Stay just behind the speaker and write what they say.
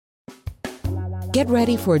Get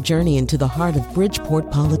ready for a journey into the heart of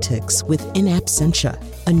Bridgeport politics with In Absentia,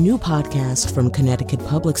 a new podcast from Connecticut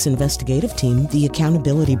Public's investigative team, The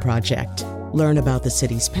Accountability Project. Learn about the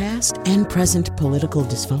city's past and present political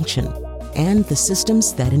dysfunction and the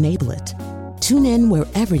systems that enable it. Tune in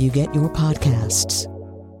wherever you get your podcasts.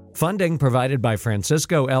 Funding provided by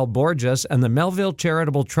Francisco L. Borges and the Melville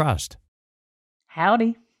Charitable Trust.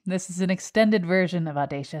 Howdy. This is an extended version of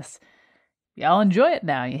Audacious. Y'all enjoy it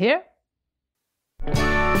now, you hear? I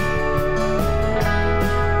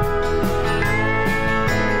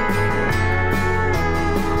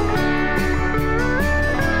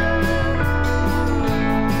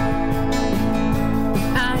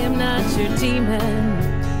am not your demon,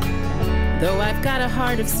 though I've got a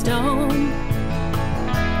heart of stone.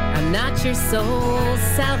 I'm not your soul's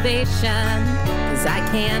salvation, 'cause I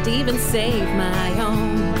can't even save my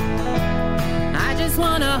own. I just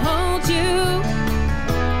wanna hold you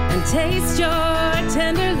and taste your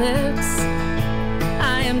tender lips.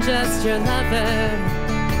 I am just your lover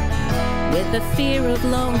with the fear of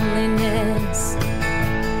loneliness.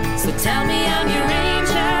 So tell me I'm your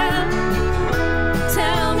angel,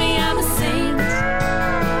 tell me I'm a saint,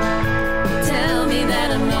 tell me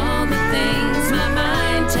that I'm all the things my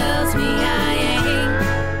mind tells me I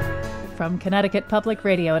ain't. From Connecticut Public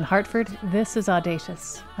Radio in Hartford, this is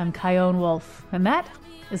Audacious. I'm Kyone Wolfe, and that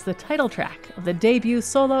is the title track of the debut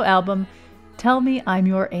solo album, Tell Me I'm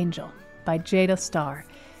Your Angel, by Jada Star.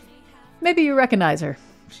 Maybe you recognize her.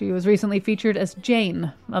 She was recently featured as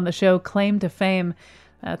Jane on the show Claim to Fame.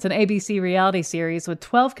 It's an ABC reality series with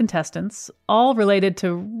 12 contestants, all related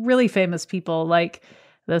to really famous people like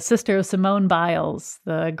the sister of Simone Biles,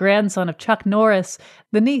 the grandson of Chuck Norris,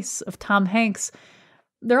 the niece of Tom Hanks.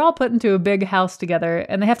 They're all put into a big house together,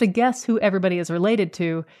 and they have to guess who everybody is related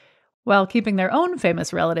to, while keeping their own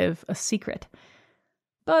famous relative a secret.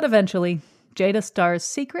 But eventually, Jada Star's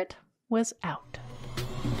secret was out.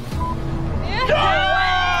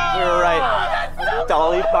 Yeah! We were right.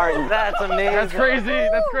 Dolly Parton. That's amazing.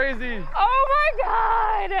 That's crazy. Oh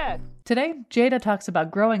my God! Today, Jada talks about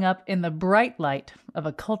growing up in the bright light of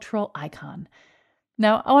a cultural icon.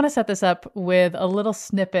 Now, I want to set this up with a little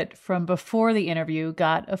snippet from before the interview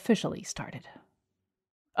got officially started.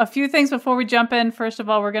 A few things before we jump in. First of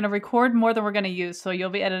all, we're going to record more than we're going to use, so you'll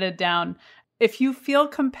be edited down. If you feel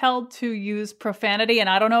compelled to use profanity, and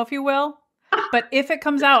I don't know if you will, but if it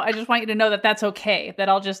comes out, I just want you to know that that's okay, that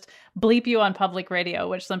I'll just bleep you on public radio,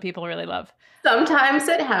 which some people really love. Sometimes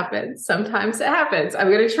it happens. I'm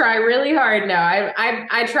going to try really hard now.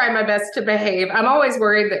 I try my best to behave. I'm always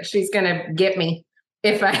worried that she's going to get me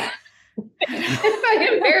if I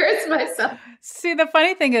embarrass myself. See, the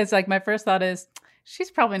funny thing is, like, my first thought is,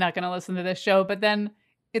 she's probably not going to listen to this show, but then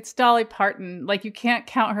it's Dolly Parton. Like, you can't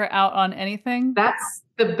count her out on anything. That's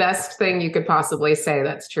the best thing you could possibly say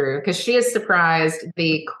that's true, because she has surprised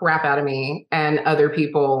the crap out of me and other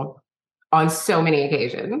people on so many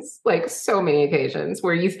occasions,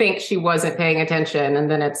 where you think she wasn't paying attention. And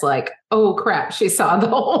then it's like, oh, crap, she saw the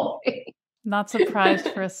whole thing. Not surprised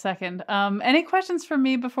for a second. Any questions for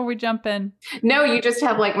me before we jump in? No, you just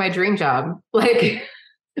have like my dream job.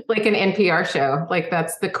 Like an NPR show. Like,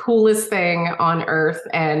 that's the coolest thing on earth.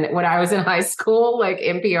 And when I was in high school, like,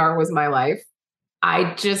 NPR was my life.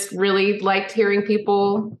 I just really liked hearing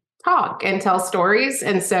people talk and tell stories.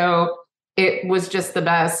 And so it was just the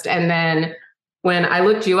best. And then when I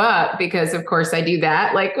looked you up, because of course I do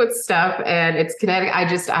that, like, with stuff, and it's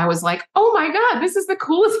Connecticut, I was like, oh my God, this is the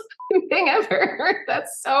coolest thing ever.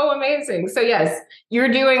 That's so amazing. So yes, you're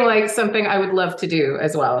doing like something I would love to do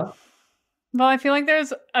as well. Well, I feel like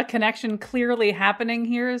there's a connection clearly happening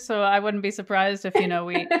here, so I wouldn't be surprised if,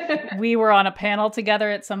 we were on a panel together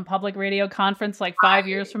at some public radio conference like 5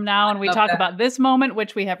 years from now, and we talk about this moment,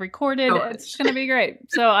 which we have recorded. It's going to be great.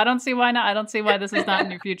 So I don't see why not. I don't see why this is not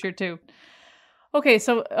in your future too. Okay,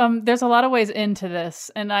 so there's a lot of ways into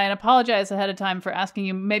this, and I apologize ahead of time for asking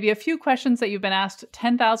you maybe a few questions that you've been asked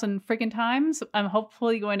 10,000 freaking times. I'm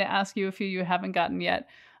hopefully going to ask you a few you haven't gotten yet.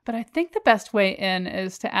 But I think the best way in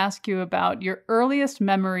is to ask you about your earliest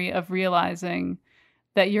memory of realizing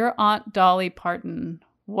that your Aunt Dolly Parton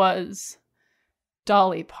was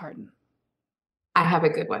Dolly Parton. I have a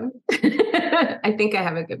good one. I think I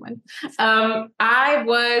have a good one. I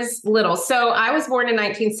was little. So I was born in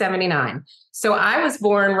 1979. So I was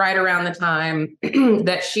born right around the time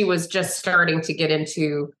that she was just starting to get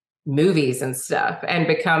into movies and stuff and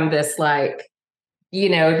become this, like, the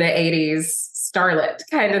 80s starlet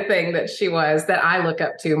kind of thing that she was, that I look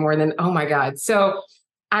up to more than, oh my God. So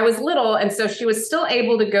I was little. And so she was still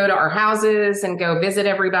able to go to our houses and go visit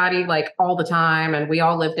everybody like all the time. And we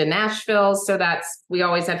all lived in Nashville. So we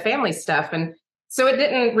always had family stuff. And So it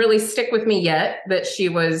didn't really stick with me yet that she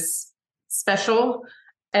was special.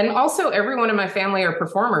 And also everyone in my family are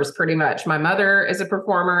performers pretty much. My mother is a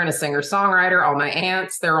performer and a singer-songwriter. All my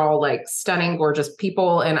aunts, they're all like stunning, gorgeous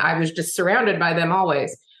people. And I was just surrounded by them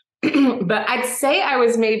always. But I'd say I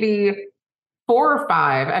was maybe 4 or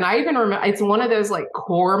 5. And I even remember, it's one of those like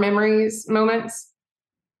core memories moments.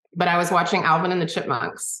 But I was watching Alvin and the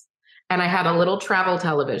Chipmunks. And I had a little travel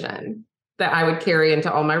television that I would carry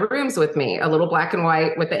into all my rooms with me, a little black and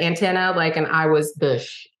white with the antenna, like, and I was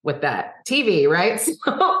bush with that TV, right? So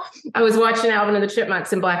I was watching Alvin and the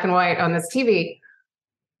Chipmunks in black and white on this TV.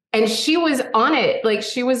 And she was on it. Like,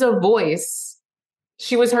 she was a voice.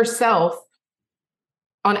 She was herself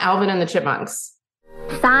on Alvin and the Chipmunks.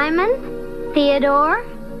 Simon, Theodore,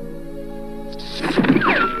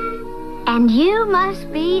 and you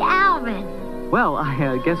must be Alvin. Well,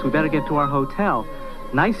 I guess we better get to our hotel.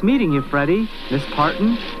 Nice meeting you, Freddie. Miss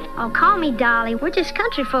Parton. Oh, call me Dolly. We're just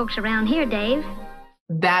country folks around here, Dave.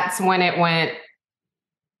 That's when it went,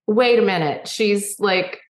 wait a minute. She's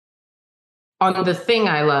like on the thing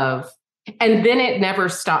I love. And then it never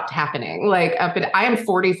stopped happening. Like I am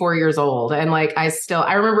 44 years old. And like, I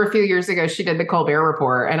remember a few years ago, she did the Colbert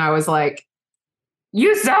Report. And I was like,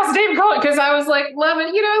 you sound Steve Colbert. Cause I was like, I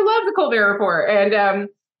love the Colbert Report. And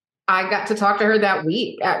I got to talk to her that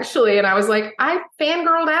week actually. And I was like, I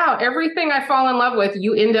fangirled out. Everything I fall in love with,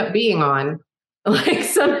 you end up being on. Like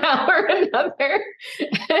somehow or another.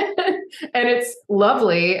 And it's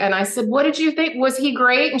lovely. And I said, what did you think? Was he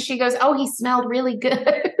great? And she goes, oh, he smelled really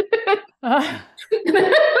good. And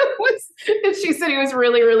she said he was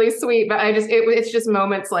really, really sweet. But it's just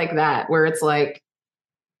moments like that where it's like,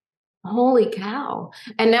 holy cow.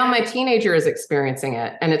 And now my teenager is experiencing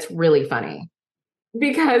it. And it's really funny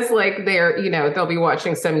because like they'll be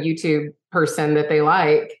watching some YouTube person that they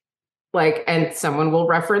like, and someone will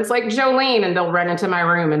reference like Jolene and they'll run into my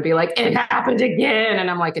room and be like, it happened again. And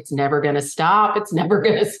I'm like, it's never going to stop. It's never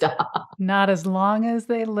going to stop. Not as long as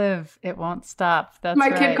they live. It won't stop. That's my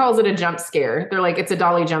right. kid calls it a jump scare. They're like, it's a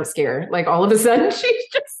Dolly jump scare. Like all of a sudden she's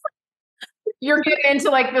just, you're getting into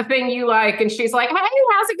like the thing you like. And she's like, hey,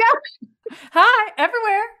 how's it going? Hi,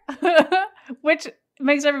 everywhere. Which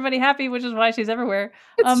makes everybody happy, which is why she's everywhere.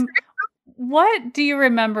 What do you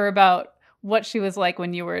remember about what she was like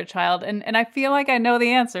when you were a child? And I feel like I know the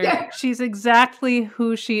answer. Yeah. She's exactly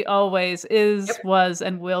who she always is, yep. Was,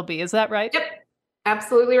 and will be. Is that right? Yep.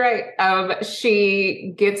 Absolutely right.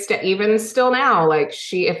 She gets to, even still now, like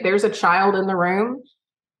if there's a child in the room,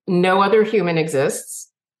 no other human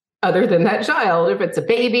exists other than that child. If it's a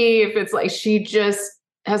baby, if it's like, she just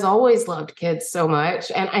has always loved kids so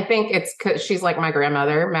much. And I think it's because she's like my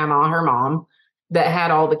grandmother, Mama, her mom, that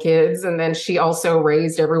had all the kids. And then she also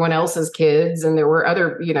raised everyone else's kids. And there were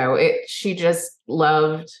other, she just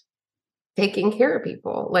loved taking care of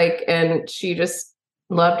people. Like, and she just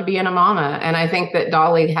loved being a mama. And I think that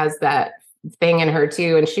Dolly has that thing in her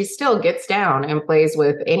too. And she still gets down and plays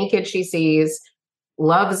with any kid she sees,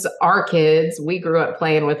 loves our kids. We grew up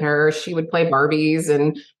playing with her. She would play Barbies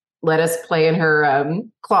and let us play in her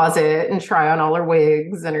closet and try on all her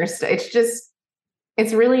wigs and her stuff.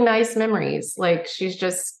 It's really nice memories. Like she's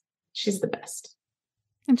the best.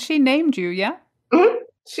 And she named you, yeah? Mm-hmm.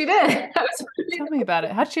 She did. Tell me about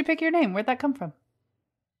it. How did she pick your name? Where'd that come from?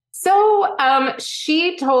 So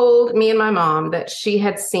she told me and my mom that she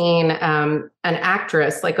had seen an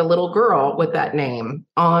actress, like a little girl with that name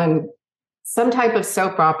on some type of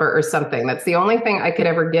soap opera or something. That's the only thing I could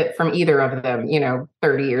ever get from either of them,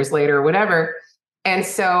 30 years later or whatever. And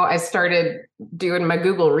so I started doing my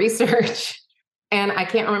Google research. And I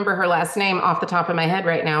can't remember her last name off the top of my head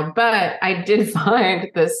right now, but I did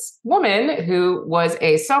find this woman who was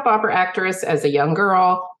a soap opera actress as a young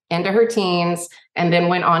girl into her teens, and then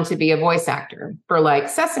went on to be a voice actor for like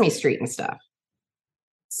Sesame Street and stuff.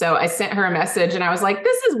 So I sent her a message and I was like,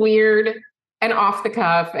 this is weird and off the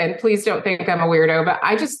cuff, and please don't think I'm a weirdo, but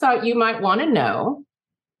I just thought you might want to know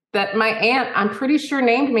that my aunt, I'm pretty sure,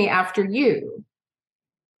 named me after you.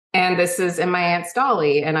 And this is in my aunt's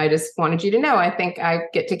Dolly. And I just wanted you to know, I think I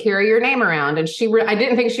get to carry your name around. And I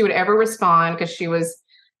didn't think she would ever respond because she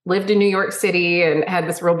lived in New York City and had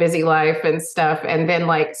this real busy life and stuff. And then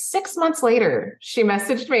like 6 months later, she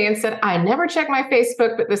messaged me and said, I never checked my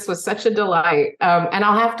Facebook, but this was such a delight. And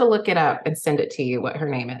I'll have to look it up and send it to you, what her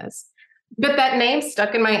name is. But that name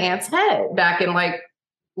stuck in my aunt's head back in like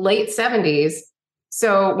late 70s.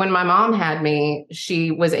 So when my mom had me,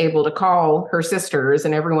 she was able to call her sisters,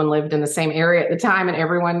 and everyone lived in the same area at the time, and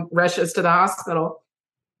everyone rushes to the hospital,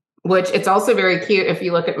 which it's also very cute if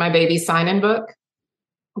you look at my baby sign-in book,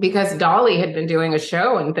 because Dolly had been doing a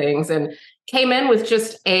show and things and came in with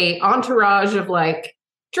just a entourage of like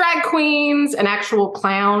drag queens, an actual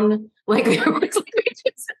clown. Like there was like,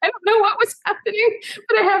 I don't know what was happening,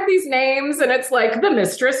 but I have these names and it's like the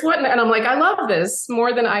mistress, what? And I'm like, I love this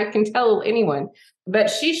more than I can tell anyone. But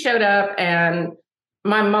she showed up and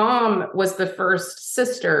my mom was the first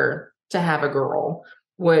sister to have a girl,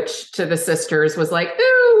 which to the sisters was like,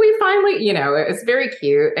 ooh, we finally, you know, it was very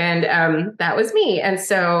cute. And that was me. And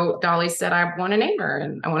so Dolly said, I want to name her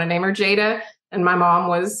and I want to name her Jada. And my mom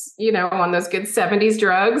was, you know, on those good 70s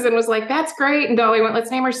drugs and was like, that's great. And Dolly went, let's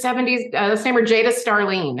name her Jada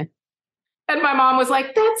Starlene. And my mom was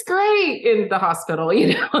like, that's great in the hospital,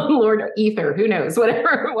 you know, Lord Ether, who knows,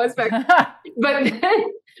 whatever it was back. But then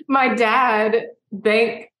my dad,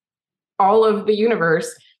 thank all of the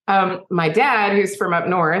universe, my dad, who's from up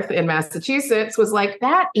north in Massachusetts, was like,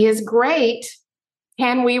 that is great.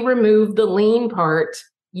 Can we remove the lean part?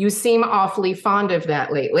 You seem awfully fond of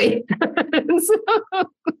that lately. So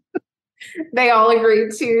they all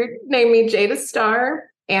agreed to name me Jada Star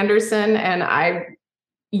Anderson. And I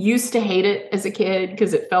used to hate it as a kid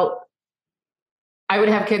because it felt, I would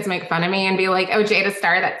have kids make fun of me and be like, oh, Jada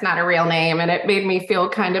Star, that's not a real name. And it made me feel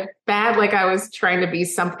kind of bad. Like I was trying to be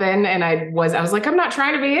something. And I was like, I'm not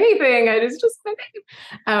trying to be anything. It's just my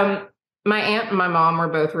name. My aunt and my mom were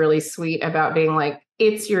both really sweet about being like,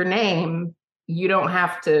 it's your name. You don't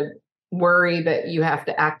have to worry that you have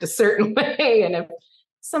to act a certain way. And if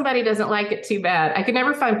somebody doesn't like it, too bad. I could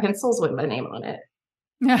never find pencils with my name on it.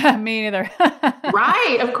 Me neither.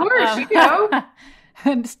 Right. Of course, you know.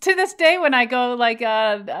 And to this day, when I go like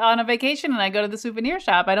on a vacation and I go to the souvenir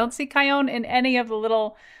shop, I don't see Cayenne in any of the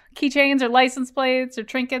little keychains or license plates or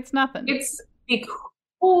trinkets, nothing. It's the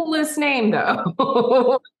coolest name,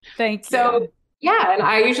 though. Thank you. So, yeah. And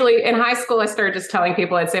I usually, in high school, I started just telling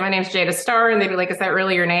people, I'd say, my name's Jada Star. And they'd be like, is that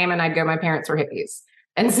really your name? And I'd go, my parents were hippies.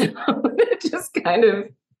 And so it just kind of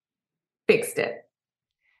fixed it.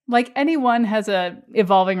 Like anyone has a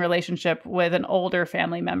evolving relationship with an older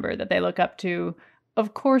family member that they look up to.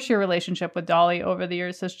 Of course, your relationship with Dolly over the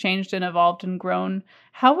years has changed and evolved and grown.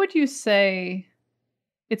 How would you say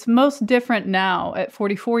it's most different now at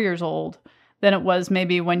 44 years old than it was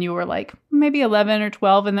maybe when you were like maybe 11 or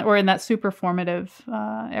 12 or in that super formative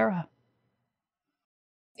era?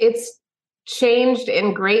 It's changed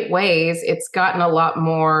in great ways. It's gotten a lot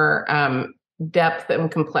more depth and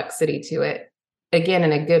complexity to it. Again,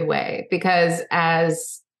 in a good way, because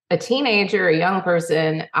as a teenager, a young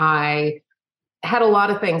person, I had a lot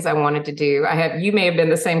of things I wanted to do. You may have been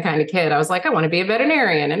the same kind of kid. I was like, I want to be a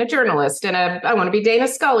veterinarian and a journalist and I want to be Dana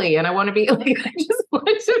Scully and I want to be like, I just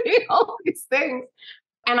wanted to be all these things.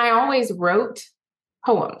 And I always wrote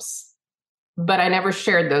poems, but I never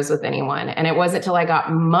shared those with anyone. And it wasn't till I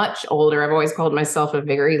got much older. I've always called myself a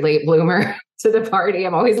very late bloomer to the party.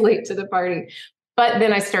 I'm always late to the party. But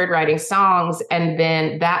then I started writing songs, and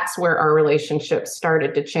then that's where our relationship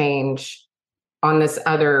started to change on this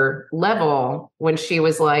other level when she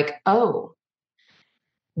was like, oh,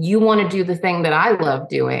 you want to do the thing that I love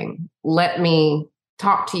doing. Let me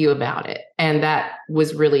talk to you about it. And that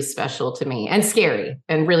was really special to me and scary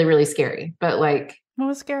and really, really scary. But like, what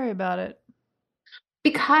was scary about it?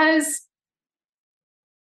 Because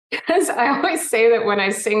I always say that when I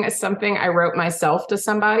sing something I wrote myself to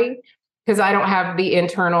somebody, because I don't have the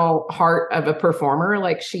internal heart of a performer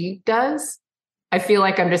like she does. I feel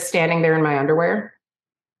like I'm just standing there in my underwear,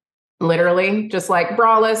 literally, just like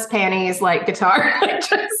braless, panties, like guitar, like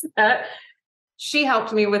just that. She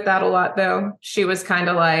helped me with that a lot, though. She was kind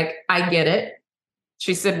of like, I get it.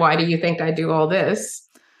 She said, why do you think I do all this?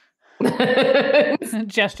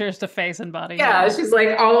 Gestures to face and body. Yeah, she's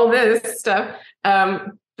like, all this stuff.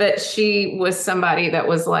 But she was somebody that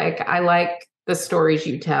was like, I like the stories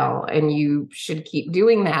you tell and you should keep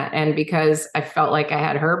doing that. And because I felt like I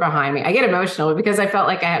had her behind me, I get emotional because I felt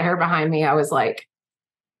like I had her behind me. I was like,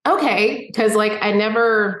 okay. Cause like, I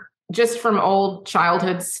never, just from old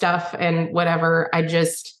childhood stuff and whatever, I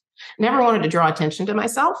just never wanted to draw attention to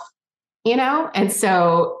myself, you know? And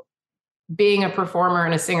so being a performer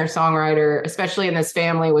and a singer-songwriter, especially in this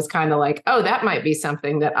family, was kind of like, oh, that might be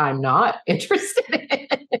something that I'm not interested in.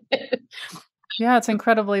 Yeah, it's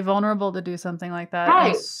incredibly vulnerable to do something like that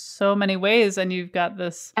in so many ways. And you've got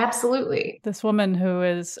this this woman who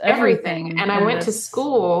is everything. And I went to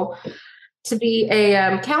school to be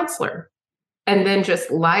a counselor, and then just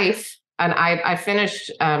life. And I finished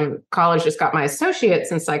college, just got my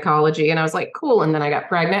associates in psychology, and I was like, cool. And then I got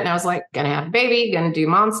pregnant, and I was like, gonna have a baby, gonna do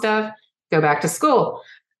mom stuff, go back to school.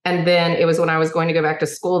 And then it was when I was going to go back to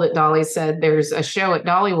school that Dolly said, there's a show at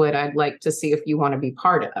Dollywood I'd like to see if you want to be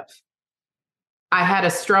part of. I had a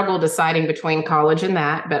struggle deciding between college and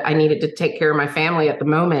that, but I needed to take care of my family at the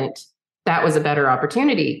moment. That was a better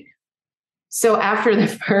opportunity. So after the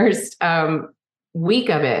first week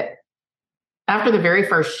of it, after the very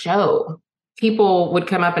first show, people would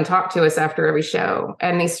come up and talk to us after every show.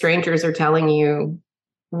 And these strangers are telling you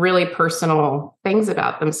really personal things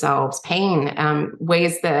about themselves, pain,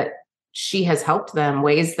 ways that she has helped them,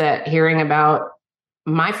 ways that hearing about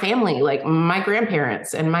my family, like my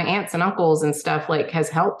grandparents and my aunts and uncles and stuff, like has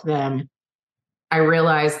helped them. I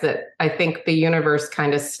realized that I think the universe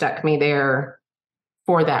kind of stuck me there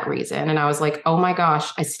for that reason. And I was like, oh my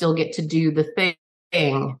gosh, I still get to do the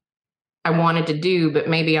thing I wanted to do, but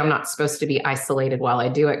maybe I'm not supposed to be isolated while I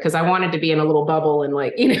do it. Because I wanted to be in a little bubble and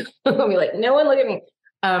like, be like, no one look at me.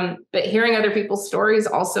 But hearing other people's stories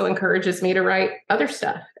also encourages me to write other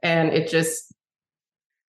stuff. And it just,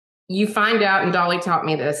 you find out, and Dolly taught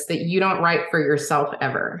me this, that you don't write for yourself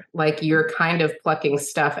ever. Like you're kind of plucking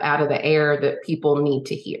stuff out of the air that people need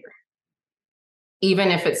to hear, even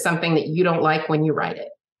if it's something that you don't like when you write it,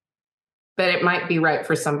 but it might be right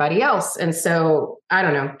for somebody else. And so I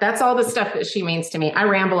don't know. That's all the stuff that she means to me. I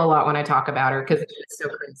ramble a lot when I talk about her because it's so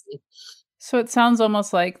crazy. So it sounds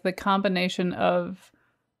almost like the combination of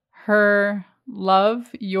her love,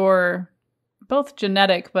 your both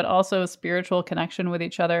genetic, but also spiritual connection with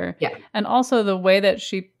each other. Yeah. And also the way that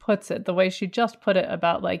she puts it, the way she just put it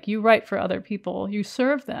about like, you write for other people, you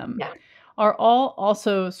serve them, are all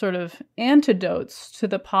also sort of antidotes to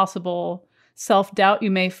the possible self-doubt you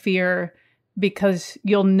may fear because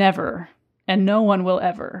you'll never, and no one will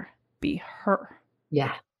ever be her.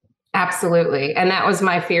 Yeah, absolutely. And that was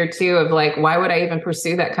my fear too, of like, why would I even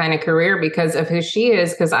pursue that kind of career because of who she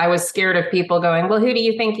is? Because I was scared of people going, well, who do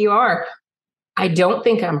you think you are? I don't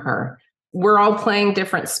think I'm her. We're all playing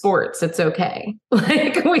different sports. It's okay.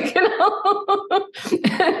 Like we can all,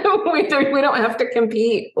 we don't have to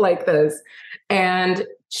compete like this. And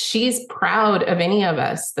she's proud of any of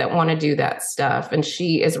us that want to do that stuff. And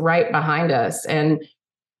she is right behind us. And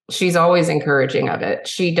she's always encouraging of it.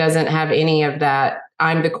 She doesn't have any of that,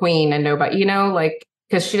 I'm the queen and nobody, like,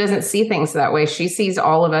 because she doesn't see things that way. She sees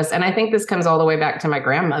all of us. And I think this comes all the way back to my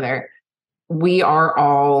grandmother. We are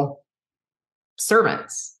all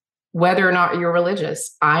servants, whether or not you're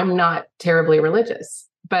religious. I'm not terribly religious,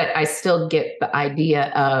 but I still get the idea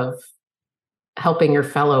of helping your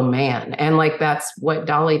fellow man. And like, that's what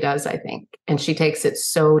Dolly does, I think. And she takes it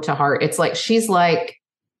so to heart. It's like,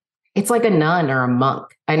 it's like a nun or a monk.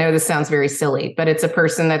 I know this sounds very silly, but it's a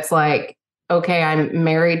person that's like, okay, I'm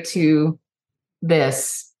married to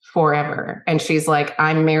this forever. And she's like,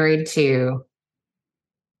 I'm married to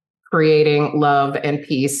creating love and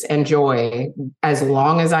peace and joy as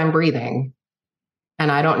long as I'm breathing.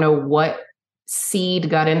 And I don't know what seed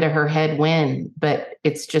got into her head when, but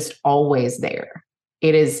it's just always there.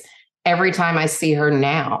 It is every time I see her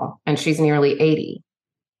now, and she's nearly 80,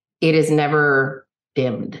 it is never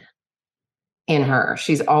dimmed in her.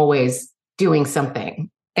 She's always doing something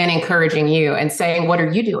and encouraging you and saying, what are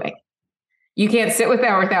you doing? You can't sit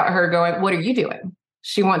without her going, what are you doing?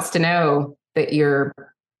 She wants to know that you're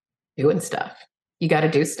doing stuff. You got to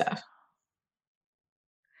do stuff.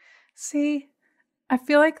 See, I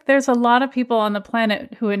feel like there's a lot of people on the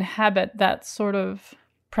planet who inhabit that sort of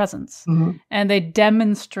presence, and they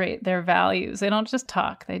demonstrate their values. They don't just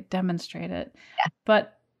talk, they demonstrate it. Yeah.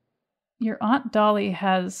 But your Aunt Dolly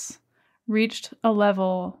has reached a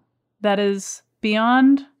level that is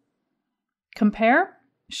beyond compare.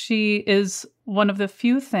 She is one of the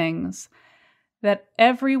few things that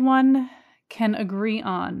everyone can agree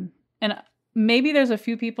on. And maybe there's a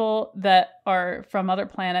few people that are from other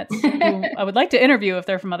planets who I would like to interview if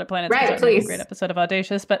they're from other planets. Right, please. A great episode of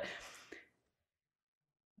Audacious. But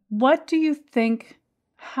what do you think?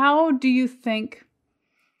 How do you think?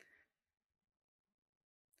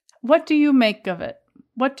 What do you make of it?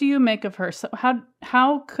 What do you make of her? So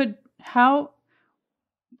how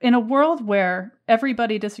in a world where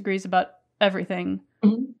everybody disagrees about everything,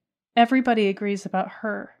 everybody agrees about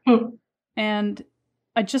her. And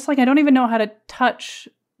I don't even know how to touch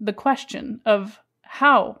the question of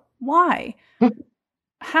how, why,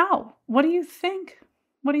 how, what do you think?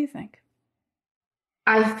 What do you think?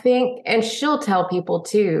 I think, and she'll tell people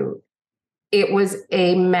too, it was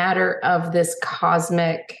a matter of this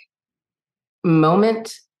cosmic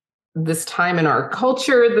moment, this time in our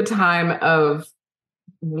culture, the time of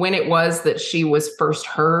when it was that she was first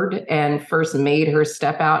heard and first made her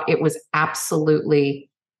step out. It was absolutely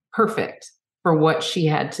perfect for what she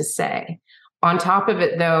had to say. On top of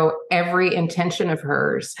it, though, every intention of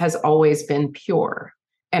hers has always been pure.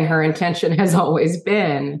 And her intention has always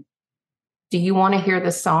been, do you want to hear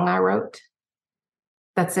the song I wrote?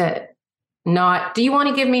 That's it. Not, do you want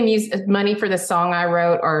to give me money for the song I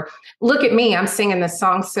wrote? Or look at me, I'm singing this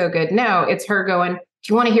song so good. No, it's her going, do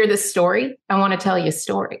you want to hear this story? I want to tell you a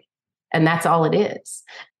story. And that's all it is.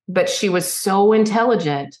 But she was so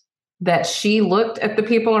intelligent that she looked at the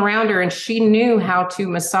people around her and she knew how to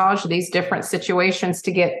massage these different situations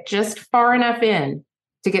to get just far enough in,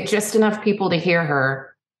 to get just enough people to hear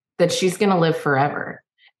her, that she's going to live forever.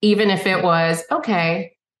 Even if it was,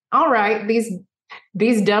 okay, all right,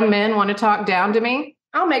 these dumb men want to talk down to me.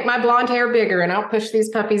 I'll make my blonde hair bigger and I'll push these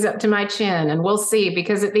puppies up to my chin and we'll see,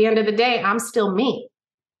 because at the end of the day, I'm still me.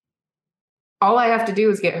 All I have to do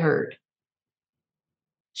is get heard.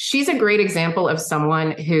 She's a great example of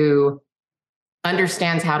someone who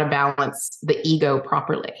understands how to balance the ego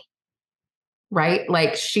properly, right?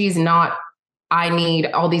 Like, she's not, I need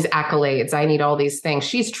all these accolades, I need all these things.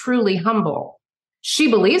 She's truly humble. She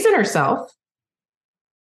believes in herself.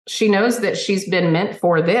 She knows that she's been meant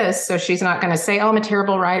for this. So she's not going to say, oh, I'm a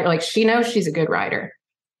terrible writer. Like, she knows she's a good writer,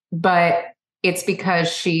 but it's because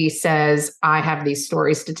she says, I have these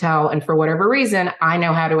stories to tell. And for whatever reason, I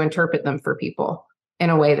know how to interpret them for people in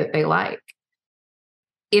a way that they like.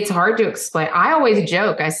 It's hard to explain. I always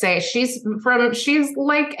joke. I say she's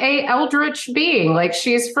like a eldritch being, like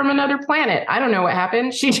she's from another planet. I don't know what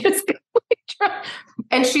happened. She just,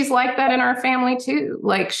 and she's like that in our family too.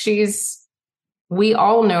 Like, we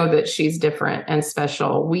all know that she's different and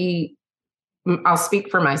special. I'll speak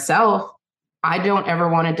for myself. I don't ever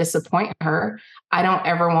want to disappoint her. I don't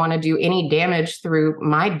ever want to do any damage through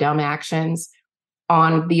my dumb actions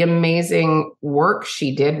on the amazing work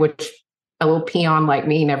she did, which a little peon like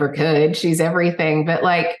me never could. She's everything. But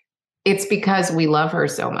like, it's because we love her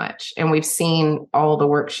so much and we've seen all the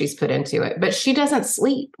work she's put into it. But she doesn't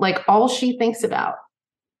sleep. Like, all she thinks about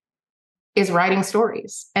is writing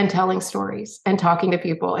stories and telling stories and talking to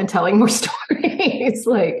people and telling more stories.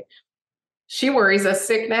 Like, she worries us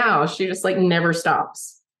sick now. She just like never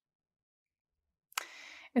stops.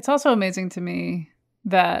 It's also amazing to me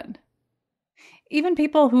that even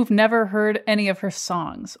people who've never heard any of her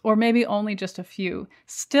songs, or maybe only just a few,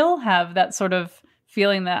 still have that sort of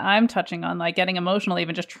feeling that I'm touching on, like getting emotional,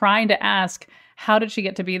 even just trying to ask, how did she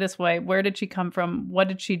get to be this way? Where did she come from? What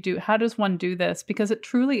did she do? How does one do this? Because it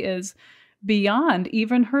truly is beyond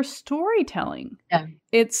even her storytelling. Yeah.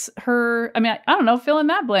 It's her, I mean, I don't know, fill in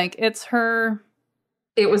that blank. It's her.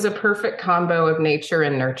 It was a perfect combo of nature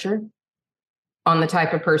and nurture on the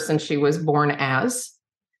type of person she was born as,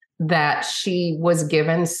 that she was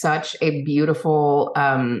given such a beautiful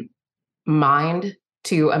mind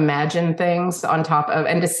to imagine things on top of,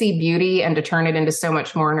 and to see beauty and to turn it into so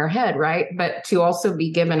much more in her head, right? But to also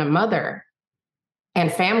be given a mother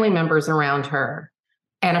and family members around her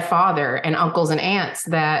and a father and uncles and aunts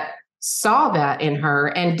that saw that in her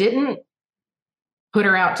and didn't put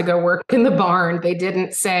her out to go work in the barn. They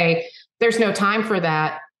didn't say, there's no time for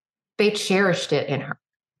that. They cherished it in her.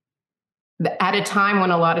 At a time when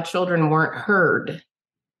a lot of children weren't heard,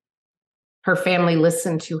 her family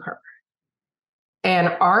listened to her. And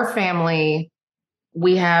our family,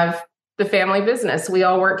 we have the family business. We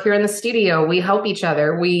all work here in the studio. We help each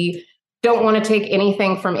other. We don't want to take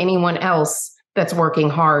anything from anyone else that's working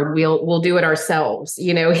hard. We'll do it ourselves.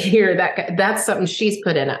 You know, here, that's something she's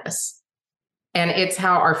put in us. And it's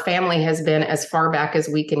how our family has been as far back as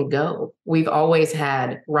we can go. We've always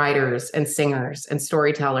had writers and singers and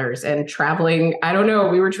storytellers and traveling. I don't know.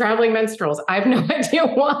 We were traveling minstrels. I have no idea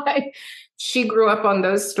why. She grew up on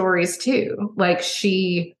those stories too. Like,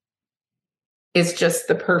 she is just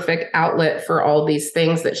the perfect outlet for all these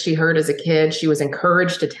things that she heard as a kid. She was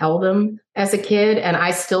encouraged to tell them as a kid. And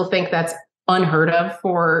I still think that's unheard of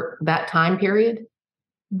for that time period.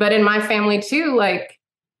 But in my family too, like,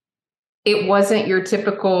 it wasn't your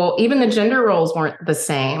typical, even the gender roles weren't the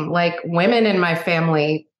same. Like, women in my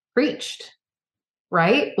family preached,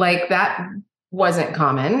 right? Like, that wasn't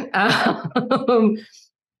common.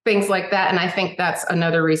 Things like that. And I think that's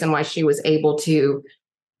another reason why she was able to,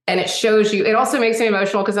 and it shows you, it also makes me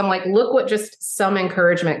emotional because I'm like, look what just some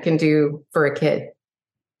encouragement can do for a kid.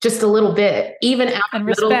 Just a little bit, even out of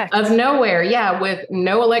middle of nowhere. Yeah. With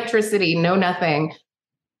no electricity, no nothing.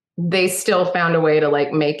 They still found a way to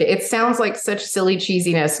like make it. It sounds like such silly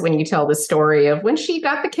cheesiness when you tell the story of when she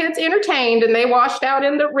got the kids entertained and they washed out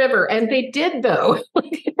in the river. And they did, though.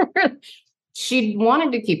 She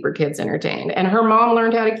wanted to keep her kids entertained, and her mom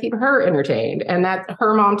learned how to keep her entertained. And that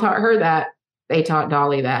her mom taught her that. They taught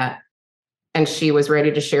Dolly that. And she was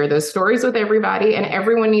ready to share those stories with everybody. And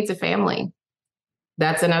everyone needs a family.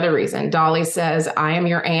 That's another reason. Dolly says, I am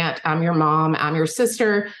your aunt. I'm your mom. I'm your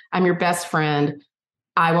sister. I'm your best friend.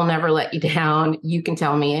 I will never let you down. You can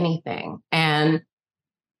tell me anything. And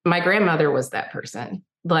my grandmother was that person.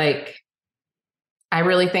 Like, I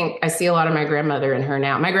really think I see a lot of my grandmother in her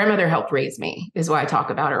now. My grandmother helped raise me, is why I talk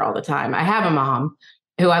about her all the time. I have a mom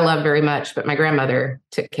who I love very much, but my grandmother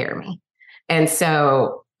took care of me. And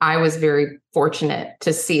so I was very fortunate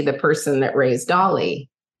to see the person that raised Dolly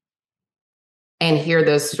and hear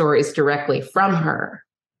those stories directly from her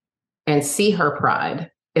and see her pride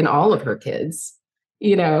in all of her kids,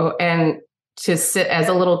 and to sit as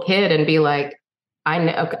a little kid and be like, I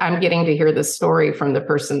know I'm getting to hear the story from the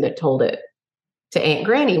person that told it to Aunt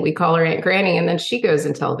Granny. We call her Aunt Granny. And then she goes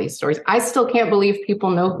and tells these stories. I still can't believe people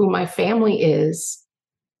know who my family is.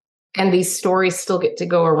 And these stories still get to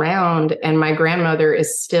go around. And my grandmother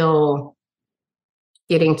is still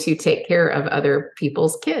getting to take care of other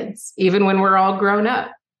people's kids, even when we're all grown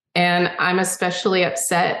up. And I'm especially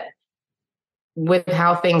upset with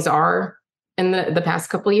how things are in the past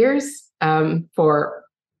couple of years for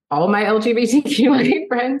all my LGBTQ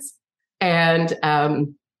friends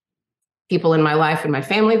and people in my life and my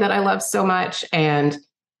family that I love so much. And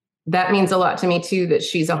that means a lot to me too, that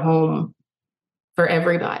she's a home for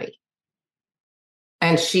everybody.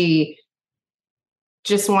 And she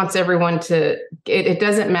just wants everyone to, it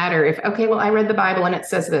doesn't matter if, okay, well, I read the Bible and it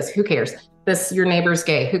says this, who cares? This, your neighbor's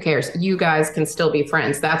gay, who cares? You guys can still be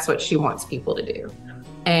friends. That's what she wants people to do.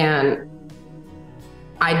 And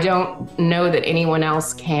I don't know that anyone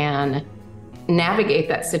else can navigate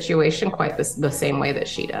that situation quite the same way that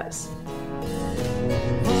she does.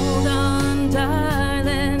 Hold on,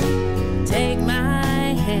 darling, take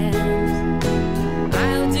my hand.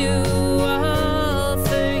 I'll do all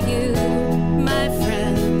for you, my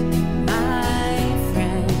friend.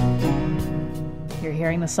 You're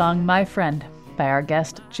hearing the song My Friend by our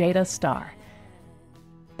guest Jada Star.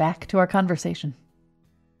 Back to our conversation.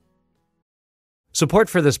 Support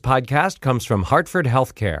for this podcast comes from Hartford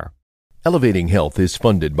Healthcare. Elevating Health is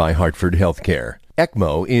funded by Hartford Healthcare.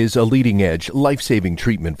 ECMO is a leading-edge, life-saving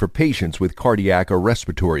treatment for patients with cardiac or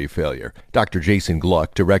respiratory failure. Dr. Jason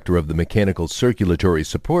Gluck, director of the Mechanical Circulatory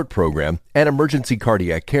Support Program and Emergency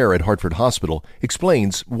Cardiac Care at Hartford Hospital,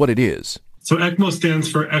 explains what it is. So ECMO stands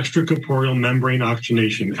for extracorporeal membrane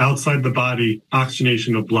oxygenation, outside the body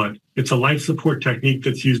oxygenation of blood. It's a life support technique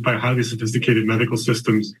that's used by highly sophisticated medical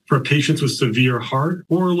systems for patients with severe heart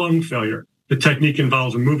or lung failure. The technique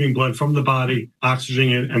involves removing blood from the body,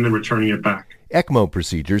 oxygenating it, and then returning it back. ECMO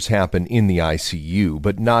procedures happen in the ICU,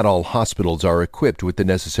 but not all hospitals are equipped with the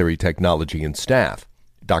necessary technology and staff.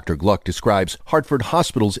 Dr. Gluck describes Hartford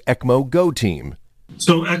Hospital's ECMO Go team.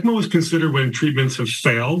 So ECMO is considered when treatments have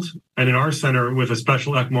failed. And in our center, with a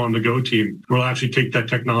special ECMO on the Go team, we'll actually take that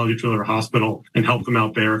technology to their hospital and help them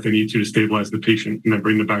out there if they need to stabilize the patient and then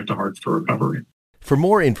bring them back to Hartford for recovery. For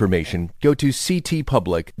more information, go to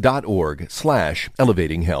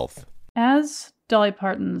ctpublic.org/elevatinghealth. As Dolly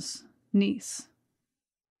Parton's niece,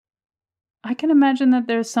 I can imagine that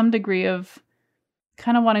there's some degree of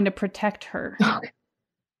kind of wanting to protect her.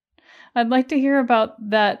 I'd like to hear about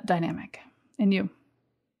that dynamic in you.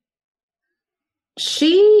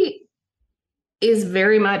 She is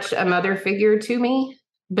very much a mother figure to me,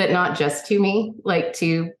 but not just to me, like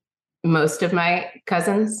to most of my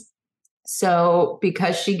cousins. So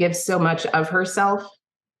because she gives so much of herself,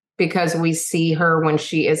 because we see her when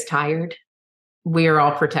she is tired, we are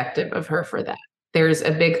all protective of her for that. There's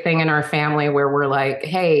a big thing in our family where we're like,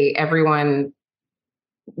 hey, everyone,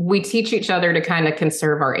 we teach each other to kind of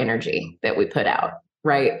conserve our energy that we put out,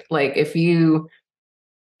 right? Like if you're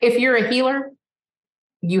a healer,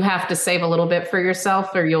 you have to save a little bit for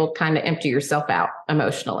yourself or you'll kind of empty yourself out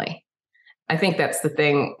emotionally. I think that's the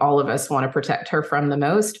thing all of us want to protect her from the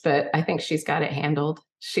most, but I think she's got it handled.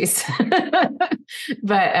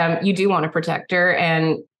 But you do want to protect her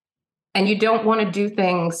and you don't want to do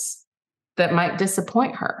things that might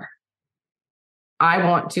disappoint her. I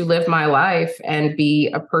want to live my life and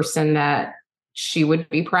be a person that she would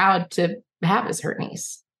be proud to have as her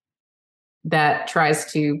niece, that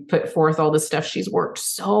tries to put forth all the stuff she's worked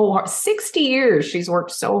so hard, 60 years she's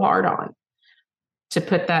worked so hard on, to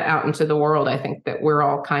put that out into the world. I think that we're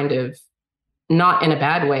all kind of, not in a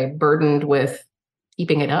bad way, burdened with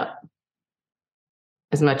keeping it up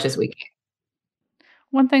as much as we can.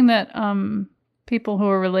 One thing that people who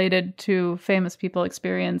are related to famous people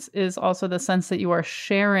experience is also the sense that you are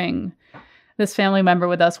sharing this family member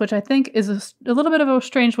with us, which I think is a little bit of a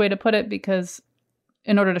strange way to put it, because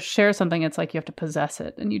in order to share something, it's like you have to possess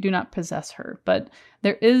it, and you do not possess her. But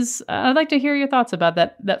there is, I'd like to hear your thoughts about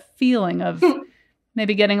that feeling of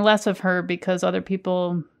maybe getting less of her because other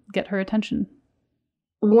people get her attention.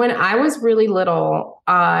 When I was really little,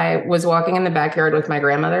 I was walking in the backyard with my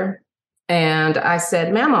grandmother, and I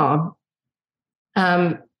said, Mama,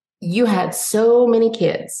 you had so many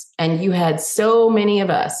kids and you had so many of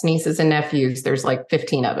us, nieces and nephews. There's like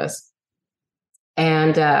 15 of us.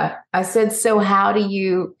 And I said, so how do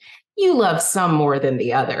you love some more than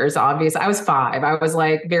the others? Obviously, I was 5. I was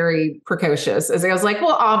like very precocious. As I was like,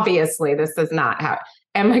 well, obviously this is not how.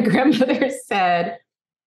 And my grandmother said,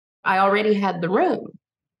 I already had the room.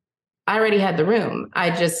 I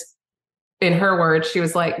just, in her words, she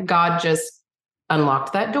was like, God just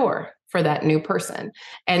unlocked that door for that new person.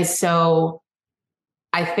 And so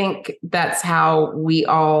I think that's how we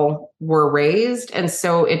all were raised. And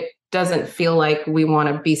so it doesn't feel like we want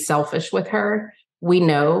to be selfish with her. We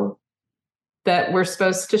know that we're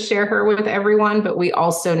supposed to share her with everyone, but we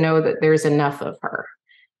also know that there's enough of her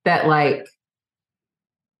that like,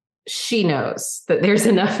 she knows that there's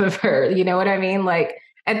enough of her. You know what I mean? Like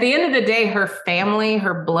at the end of the day, her family,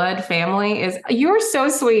 her blood family is, you're so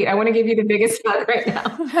sweet. I want to give you the biggest hug right now.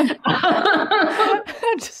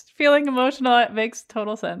 I'm just feeling emotional. It makes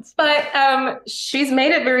total sense. But she's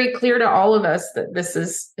made it very clear to all of us that this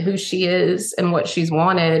is who she is and what she's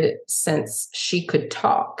wanted since she could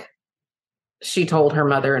talk. She told her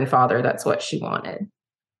mother and father that's what she wanted.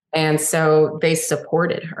 And so they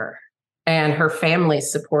supported her. And her family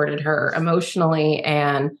supported her emotionally.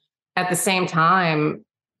 And at the same time,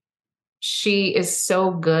 she is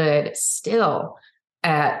so good still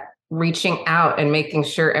at reaching out and making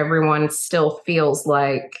sure everyone still feels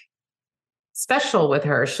like special with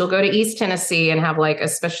her. She'll go to East Tennessee and have like a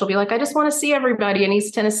special, be like, I just want to see everybody in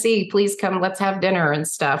East Tennessee. Please come, let's have dinner and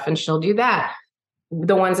stuff. And she'll do that.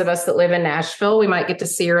 The ones of us that live in Nashville, we might get to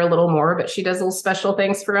see her a little more, but she does little special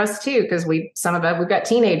things for us too. Cause we've got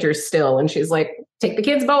teenagers still. And she's like, take the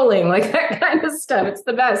kids bowling, like that kind of stuff. It's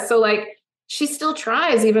the best. So like, she still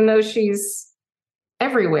tries, even though she's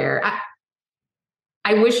everywhere.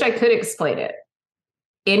 I wish I could explain it.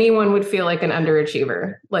 Anyone would feel like an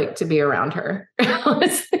underachiever, like to be around her,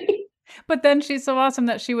 honestly. But then she's so awesome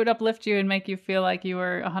that she would uplift you and make you feel like you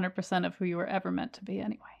were 100% of who you were ever meant to be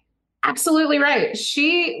anyway. Absolutely right.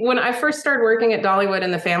 When I first started working at Dollywood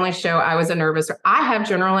in the family show, I was a nervous. I have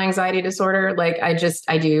general anxiety disorder. Like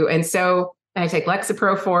I do. And so I take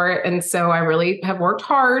Lexapro for it. And so I really have worked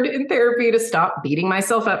hard in therapy to stop beating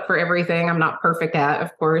myself up for everything I'm not perfect at,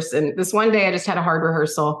 of course. And this one day I just had a hard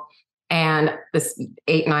rehearsal, and this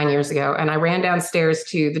 8-9 years ago. And I ran downstairs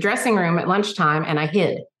to the dressing room at lunchtime and I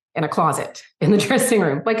hid in a closet in the dressing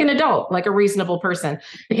room, like an adult, like a reasonable person.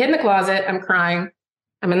 I hid in the closet. I'm crying.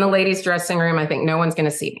 I'm in the ladies' dressing room. I think no one's going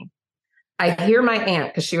to see me. I hear my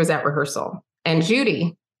aunt, because she was at rehearsal, and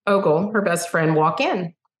Judy Ogle, her best friend, walk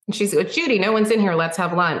in. And she's like, Judy, no one's in here. Let's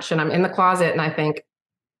have lunch. And I'm in the closet and I think,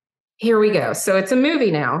 here we go. So it's a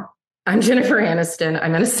movie now. I'm Jennifer Aniston.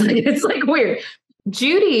 I'm in a sleep. It's like weird.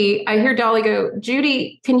 Judy, I hear Dolly go,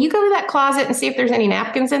 Judy, can you go to that closet and see if there's any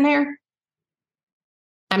napkins in there?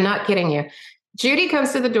 I'm not kidding you. Judy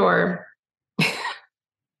comes to the door.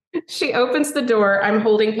 She opens the door. I'm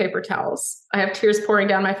holding paper towels. I have tears pouring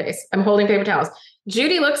down my face. I'm holding paper towels.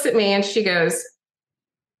 Judy looks at me and she goes,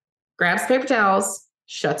 grabs paper towels,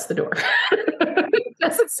 shuts the door.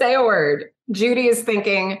 Doesn't say a word. Judy is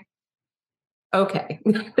thinking, okay,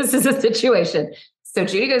 this is a situation. So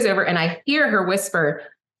Judy goes over and I hear her whisper,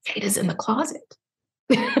 Jada's in the closet.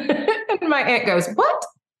 And my aunt goes, what?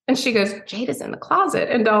 And she goes, Jada's in the closet.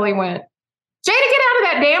 And Dolly went, Jada, get out of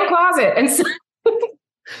that damn closet. And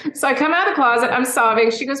so I come out of the closet, I'm sobbing.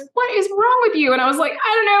 She goes, what is wrong with you? And I was like,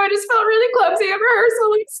 I don't know. I just felt really clumsy at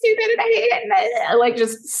rehearsal and stupid and I hate it. Like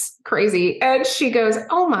just crazy. And she goes,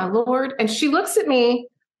 oh my Lord. And she looks at me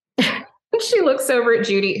and she looks over at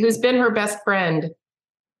Judy, who's been her best friend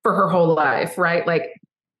for her whole life, right? Like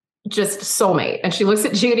just soulmate. And she looks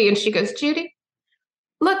at Judy and she goes, Judy,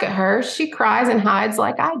 look at her. She cries and hides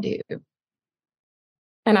like I do.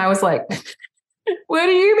 And I was like, what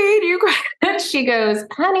do you mean you cry? And she goes,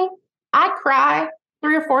 honey, I cry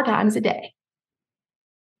 3 or 4 times a day.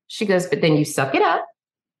 She goes, but then you suck it up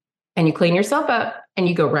and you clean yourself up and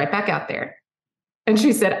you go right back out there. And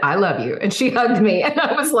she said, I love you. And she hugged me. And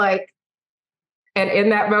I was like, and in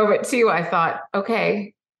that moment too, I thought,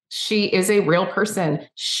 okay, she is a real person.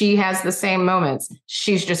 She has the same moments.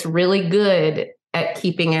 She's just really good at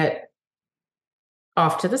keeping it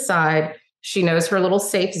off to the side. She knows her little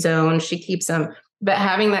safe zone. She keeps them, but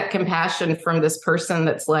having that compassion from this person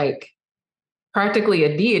that's like practically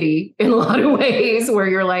a deity in a lot of ways, where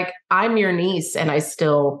you're like, I'm your niece and I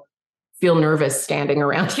still feel nervous standing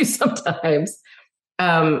around you sometimes.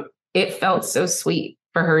 It felt so sweet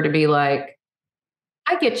for her to be like,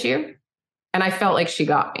 I get you. And I felt like she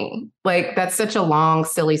got me. Like, that's such a long,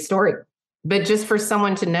 silly story. But just for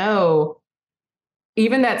someone to know,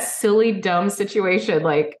 even that silly, dumb situation,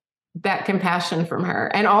 like, that compassion from her.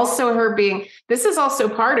 And also her being, this is also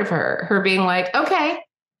part of her being like, okay,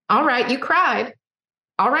 all right, you cried.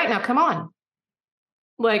 All right, now come on.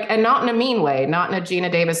 Like, and not in a mean way, not in a Gina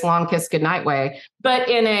Davis long kiss goodnight way, but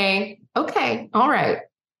in a, okay, all right,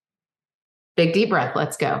 big deep breath,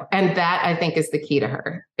 let's go. And that, I think, is the key to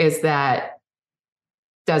her, is that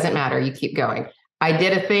doesn't matter, you keep going. I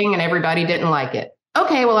did a thing and everybody didn't like it.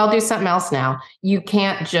 Okay, well, I'll do something else now. You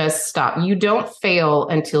can't just stop. You don't fail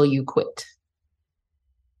until you quit.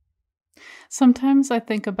 Sometimes I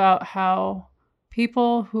think about how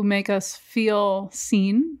people who make us feel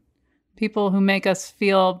seen, people who make us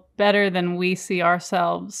feel better than we see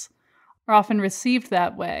ourselves, are often received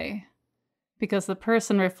that way because the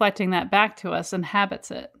person reflecting that back to us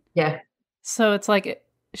inhabits it. Yeah. So it's like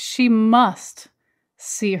she must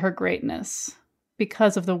see her greatness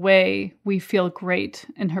because of the way we feel great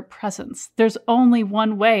in her presence. There's only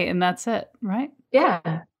one way, and that's it, right?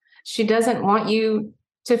 Yeah. She doesn't want you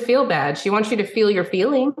to feel bad. She wants you to feel your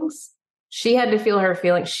feelings. She had to feel her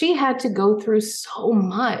feelings. She had to go through so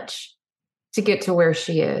much to get to where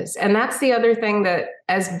she is. And that's the other thing, that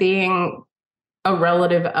as being a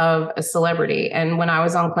relative of a celebrity, and when I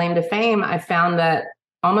was on Claim to Fame, I found that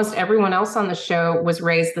almost everyone else on the show was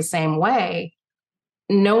raised the same way.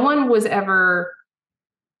 No one was ever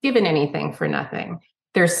given anything for nothing.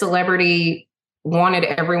 Their celebrity wanted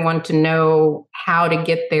everyone to know how to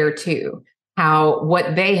get there too,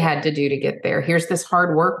 what they had to do to get there. Here's this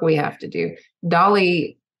hard work we have to do.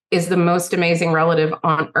 Dolly is the most amazing relative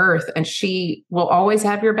on earth, and she will always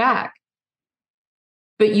have your back.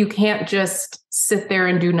 But you can't just sit there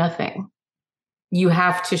and do nothing. You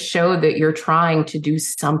have to show that you're trying to do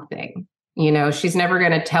something. You know, she's never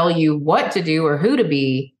going to tell you what to do or who to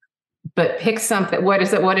be, but pick something. What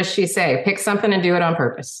is it? What does she say? Pick something and do it on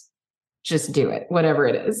purpose. Just do it, whatever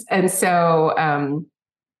it is. And so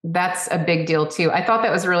that's a big deal too. I thought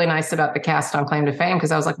that was really nice about the cast on Claim to Fame,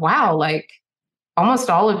 because I was like, wow, like almost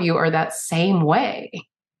all of you are that same way.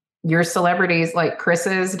 Your celebrities, like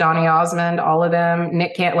Chris's, Donny Osmond, all of them,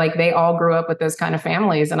 Nick Can't, like they all grew up with those kind of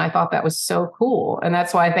families. And I thought that was so cool. And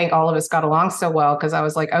that's why I think all of us got along so well, because I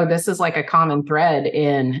was like, oh, this is like a common thread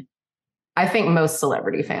in, I think, most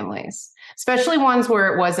celebrity families, especially ones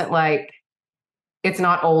where it wasn't like, it's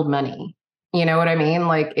not old money. You know what I mean?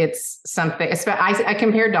 Like it's something, I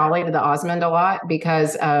compare Dolly to the Osmond a lot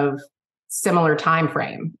because of similar time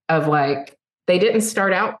frame of like, they didn't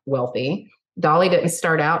start out wealthy. Dolly didn't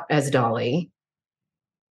start out as Dolly.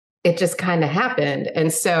 It just kind of happened.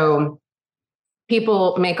 And so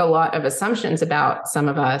people make a lot of assumptions about some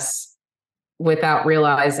of us without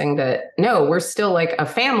realizing that, no, we're still like a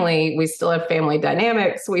family. We still have family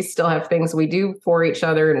dynamics. We still have things we do for each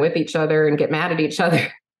other and with each other and get mad at each other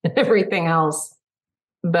and everything else.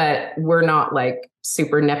 But we're not like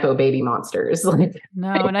super Nepo baby monsters.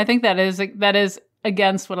 No, and I think that is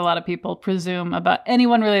against what a lot of people presume about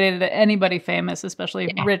anyone related to anybody famous,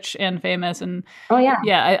 especially rich and famous. And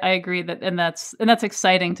I agree that, and that's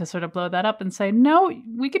exciting to sort of blow that up and say, no,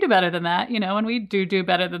 we could do better than that, you know, and we do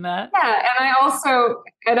better than that. Yeah. And I also,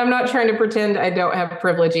 and I'm not trying to pretend I don't have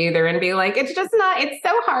privilege either and be like, it's just not, it's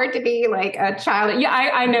so hard to be like a child. Yeah,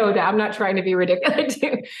 I know that. I'm not trying to be ridiculous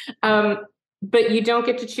too. But you don't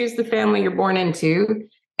get to choose the family you're born into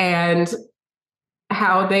and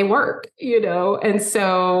how they work, you know? And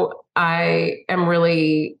so I am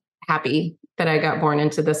really happy that I got born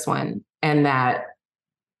into this one, and that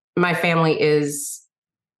my family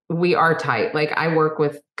we are tight. Like I work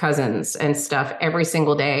with cousins and stuff every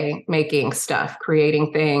single day, making stuff,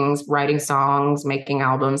 creating things, writing songs, making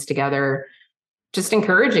albums together, just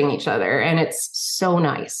encouraging each other. And it's so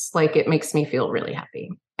nice. Like it makes me feel really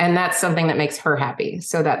happy. And that's something that makes her happy.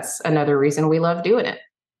 So that's another reason we love doing it.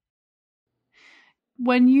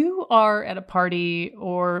 When you are at a party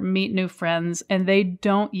or meet new friends and they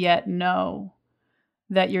don't yet know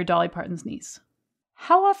that you're Dolly Parton's niece,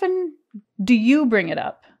 how often do you bring it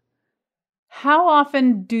up? How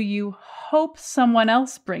often do you hope someone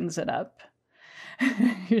else brings it up?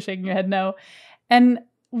 You're shaking your head no. And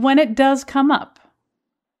when it does come up,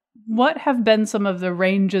 what have been some of the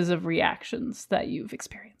ranges of reactions that you've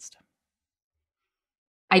experienced?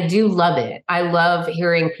 I do love it. I love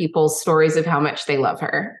hearing people's stories of how much they love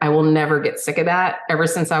her. I will never get sick of that. Ever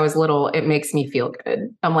since I was little, it makes me feel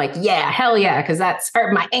good. I'm like, yeah, hell yeah, because that's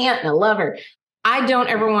her, my aunt, and I love her. I don't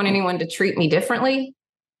ever want anyone to treat me differently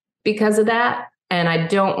because of that. And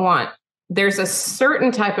there's a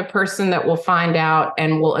certain type of person that will find out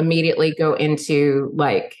and will immediately go into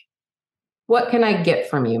like, what can I get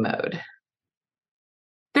from you mode?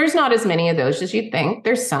 There's not as many of those as you'd think.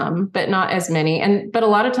 There's some, but not as many. But a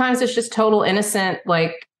lot of times it's just total innocent,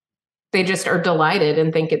 like, They just are delighted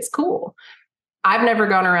and think it's cool. I've never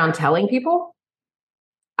gone around telling people.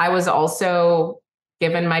 I was also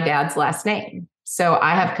given my dad's last name. So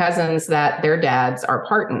I have cousins that their dads are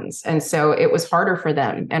Partons. And so it was harder for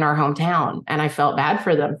them in our hometown. And I felt bad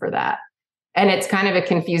for them for that. And it's kind of a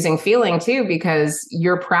confusing feeling too, because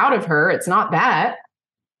you're proud of her. It's not that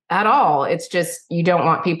at all. It's just, you don't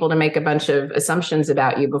want people to make a bunch of assumptions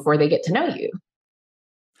about you before they get to know you.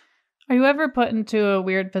 Are you ever put into a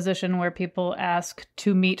weird position where people ask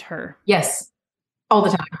to meet her? Yes. All the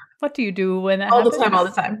time. What do you do when that happens? All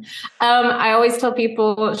the time. I always tell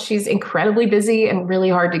people she's incredibly busy and really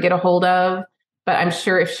hard to get a hold of, but I'm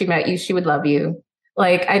sure if she met you, she would love you.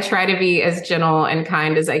 Like, I try to be as gentle and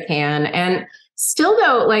kind as I can. And still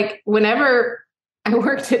though, like whenever I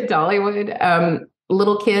worked at Dollywood,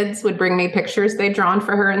 little kids would bring me pictures they'd drawn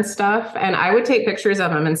for her and stuff. And I would take pictures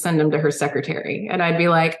of them and send them to her secretary. And I'd be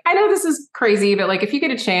like, I know this is crazy, but like, if you get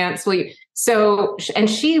a chance, will you? So, and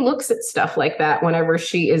she looks at stuff like that whenever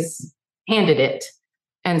she is handed it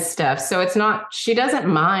and stuff. So it's not, she doesn't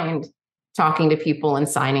mind talking to people and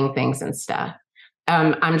signing things and stuff.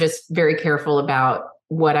 I'm just very careful about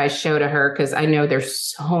what I show to her, because I know there's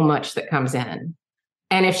so much that comes in.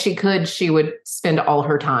 And if she could, she would spend all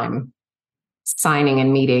her time signing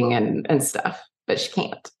and meeting and stuff, but she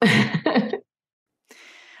can't.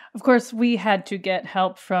 Of course, we had to get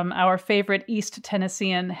help from our favorite East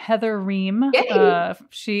Tennessean, Heather Ream.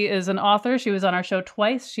 She is an author. She was on our show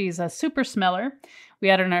twice. She's a super smeller. We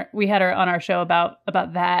had her on our show about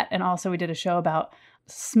that, and also we did a show about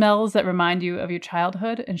smells that remind you of your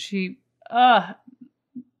childhood. And she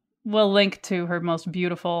will link to her most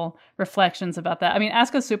beautiful reflections about that. I mean,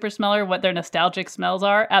 ask a super smeller what their nostalgic smells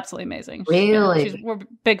are. Absolutely amazing. Really? We're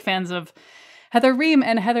big fans of Heather Ream,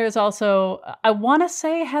 and Heather is also, I want to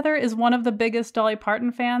say Heather is one of the biggest Dolly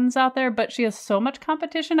Parton fans out there, but she has so much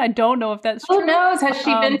competition. I don't know if that's true. Who knows? Has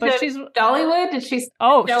she been to Dollywood? Did she?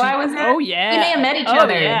 I was there? Oh, yeah. We may have met each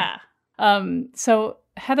other. Yeah. So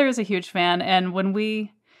Heather is a huge fan, and when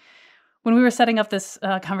we were setting up this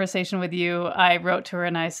conversation with you, I wrote to her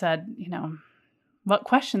and I said, what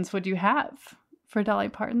questions would you have for Dolly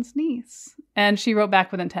Parton's niece? And she wrote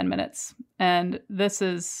back within 10 minutes. And this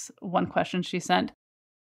is one question she sent.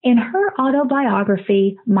 In her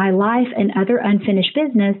autobiography, My Life and Other Unfinished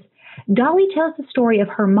Business, Dolly tells the story of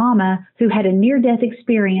her mama who had a near-death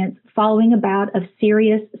experience following a bout of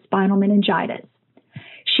serious spinal meningitis.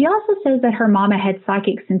 She also says that her mama had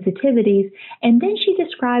psychic sensitivities, and then she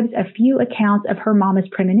describes a few accounts of her mama's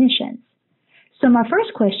premonitions. So my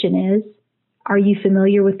first question is, are you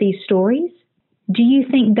familiar with these stories? Do you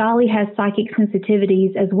think Dolly has psychic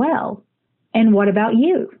sensitivities as well? And what about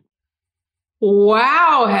you?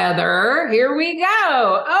 Wow, Heather, here we go.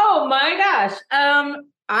 Oh my gosh.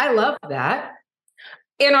 I love that.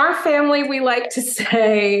 In our family, we like to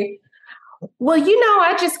say, well,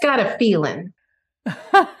 I just got a feeling.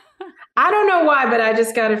 I don't know why, but I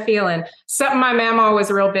just got a feeling. Something my mama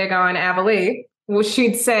was real big on, Avalee, well,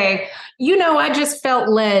 she'd say, I just felt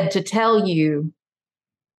led to tell you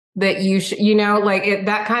that you should,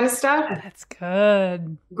 that kind of stuff. That's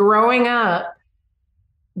good. Growing up,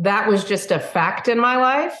 that was just a fact in my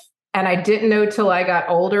life. And I didn't know till I got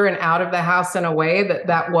older and out of the house in a way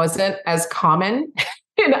that wasn't as common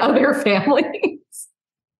in other families.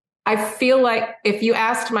 I feel like if you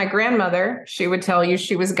asked my grandmother, she would tell you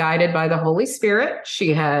she was guided by the Holy Spirit.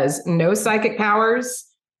 She has no psychic powers.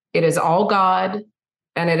 It is all God,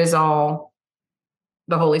 and it is all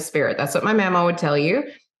the Holy Spirit. That's what my mama would tell you.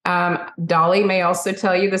 Dolly may also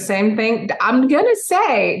tell you the same thing. I'm going to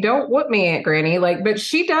say, don't whoop me, Aunt Granny, but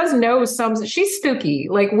she does know she's spooky.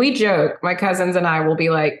 Like, we joke, my cousins and I will be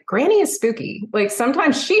like, Granny is spooky. Like,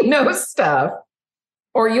 sometimes she knows stuff,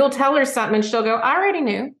 or you'll tell her something and she'll go, I already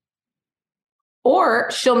knew. Or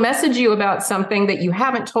she'll message you about something that you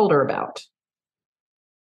haven't told her about.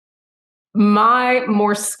 My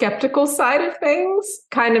more skeptical side of things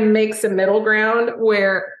kind of makes a middle ground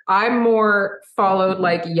where I'm more followed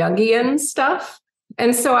like Jungian stuff.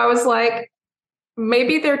 And so I was like,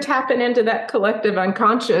 maybe they're tapping into that collective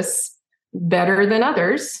unconscious better than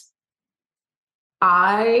others.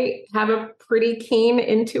 I have a pretty keen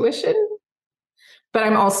intuition, but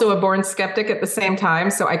I'm also a born skeptic at the same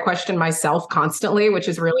time. So I question myself constantly, which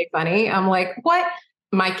is really funny. I'm like, what?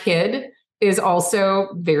 My kid is also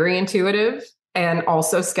very intuitive and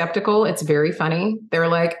also skeptical. It's very funny. They're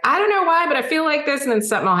like, I don't know why, but I feel like this. And then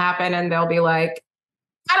something will happen and they'll be like,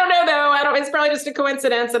 I don't know though. It's probably just a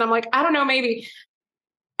coincidence. And I'm like, I don't know, maybe.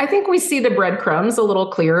 I think we see the breadcrumbs a little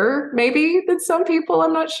clearer, maybe, than some people.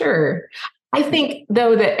 I'm not sure. I think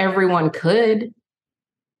though that everyone could.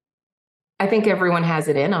 I think everyone has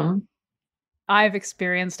it in them. I've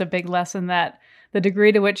experienced a big lesson that the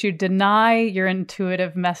degree to which you deny your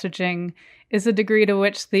intuitive messaging is the degree to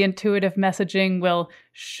which the intuitive messaging will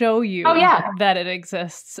show you that it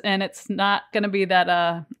exists. And it's not going to be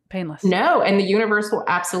that painless. No, and the universe will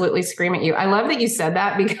absolutely scream at you. I love that you said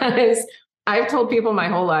that because I've told people my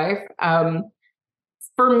whole life,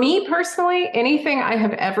 for me personally, anything I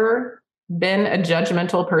have ever been a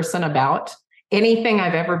judgmental person about, anything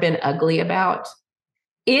I've ever been ugly about,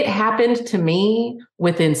 it happened to me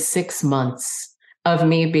within 6 months of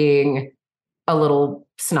me being a little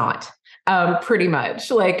snot. Pretty much.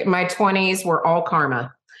 Like my 20s were all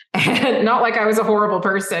karma. And not like I was a horrible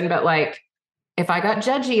person, but like if I got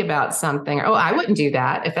judgy about something, I wouldn't do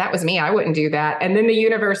that. If that was me, I wouldn't do that. And then the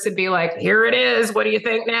universe would be like, here it is. What do you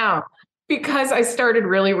think now? Because I started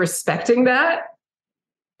really respecting that,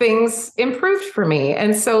 things improved for me.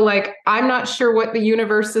 And so like, I'm not sure what the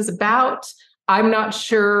universe is about. I'm not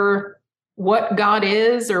sure what God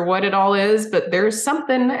is or what it all is, but there's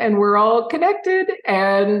something and we're all connected.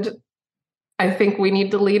 And I think we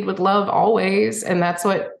need to lead with love always. And that's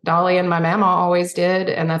what Dolly and my mama always did.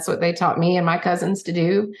 And that's what they taught me and my cousins to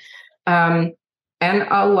do. And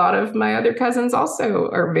a lot of my other cousins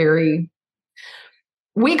also are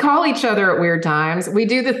we call each other at weird times. We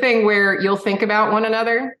do the thing where you'll think about one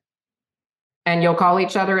another and you'll call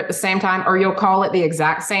each other at the same time, or you'll call at the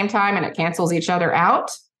exact same time and it cancels each other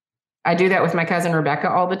out. I do that with my cousin Rebecca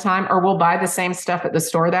all the time, or we'll buy the same stuff at the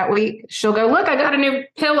store that week. She'll go, look, I got a new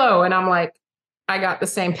pillow. And I'm like, I got the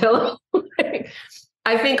same pillow.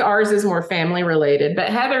 I think ours is more family related. But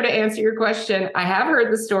Heather, to answer your question, I have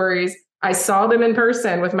heard the stories. I saw them in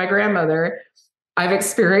person with my grandmother. I've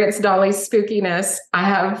experienced Dolly's spookiness. I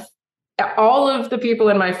have all of the people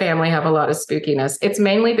in my family have a lot of spookiness. It's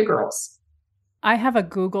mainly the girls. I have a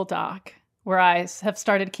Google Doc where I have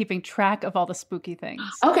started keeping track of all the spooky things.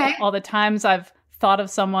 Okay. All the times I've thought of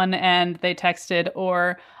someone and they texted,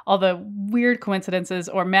 or all the weird coincidences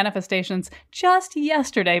or manifestations. Just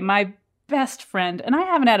yesterday, my best friend, and I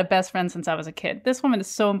haven't had a best friend since I was a kid. This woman is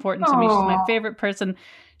so important to me. She's my favorite person.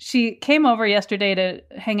 She came over yesterday to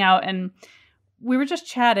hang out and we were just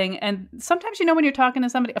chatting. And sometimes, when you're talking to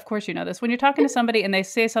somebody, of course, you know this, when you're talking to somebody and they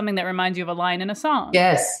say something that reminds you of a line in a song.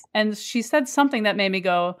 Yes. And she said something that made me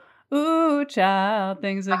go, ooh, child,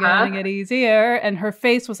 things are going to get easier. And her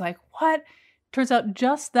face was like, what? Turns out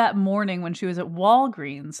just that morning when she was at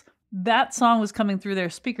Walgreens, that song was coming through their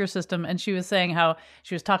speaker system. And she was saying how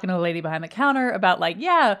she was talking to a lady behind the counter about like,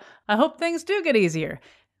 yeah, I hope things do get easier.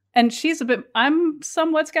 And I'm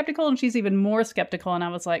somewhat skeptical and she's even more skeptical. And I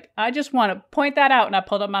was like, I just want to point that out. And I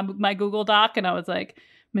pulled up my Google Doc and I was like,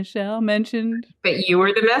 Michelle mentioned. But you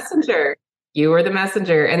were the messenger. You were the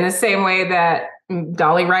messenger. In the same way that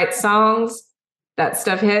Dolly writes songs, that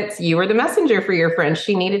stuff hits, you were the messenger for your friend.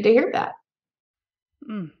 She needed to hear that.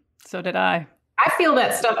 So did I. I feel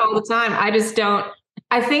that stuff all the time.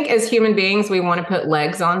 I think as human beings, we want to put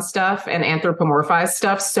legs on stuff and anthropomorphize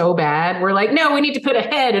stuff so bad. We're like, no, we need to put a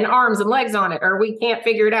head and arms and legs on it, or we can't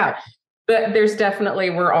figure it out. But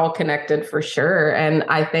we're all connected for sure. And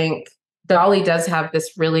I think Dolly does have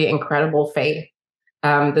this really incredible faith,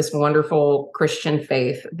 this wonderful Christian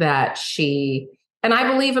faith that and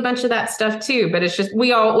I believe a bunch of that stuff too, but it's just,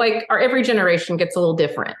 we all every generation gets a little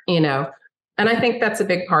different, And I think that's a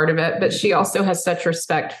big part of it. But she also has such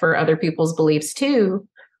respect for other people's beliefs too.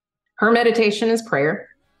 Her meditation is prayer.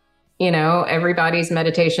 Everybody's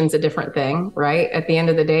meditation's a different thing, right? At the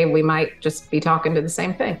end of the day, we might just be talking to the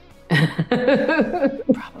same thing.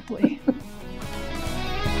 Probably.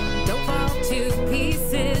 Don't fall to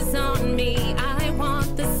pieces on me. I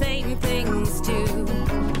want the same things too.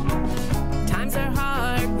 Times are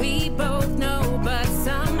hard, we both know, but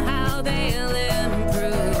somehow they'll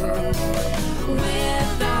improve.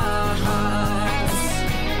 With our hearts,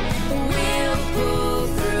 we'll pull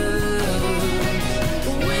through.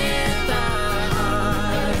 With our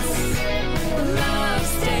hearts, love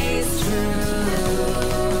stays true.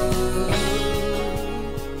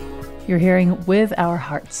 You're hearing With Our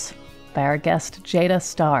Hearts by our guest, Jada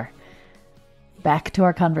Star. Back to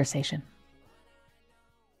our conversation.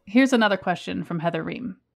 Here's another question from Heather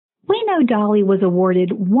Ream. We know Dolly was awarded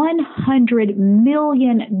 $100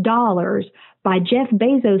 million by Jeff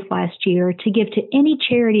Bezos last year to give to any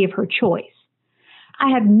charity of her choice. I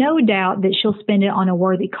have no doubt that she'll spend it on a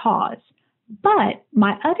worthy cause. But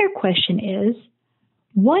my other question is,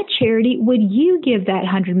 what charity would you give that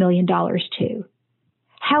 $100 million to?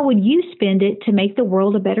 How would you spend it to make the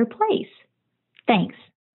world a better place? Thanks.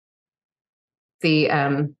 The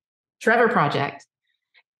Trevor Project.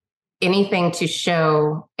 Anything to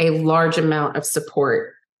show a large amount of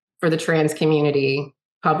support for the trans community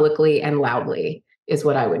publicly and loudly is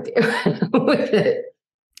what I would do with it.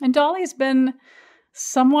 And Dolly's been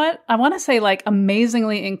somewhat, I want to say, like,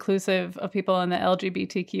 amazingly inclusive of people in the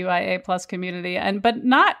LGBTQIA plus community, but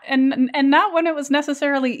not not when it was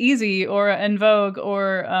necessarily easy or in vogue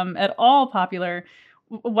or at all popular.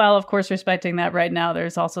 While of course respecting that, right now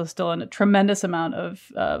there's also still a tremendous amount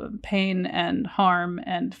of pain and harm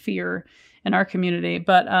and fear in our community.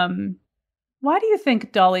 But why do you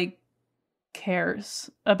think Dolly cares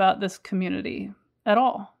about this community at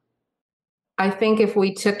all? I think if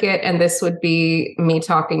we took it, and this would be me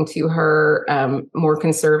talking to her more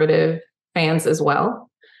conservative fans as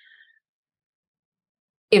well,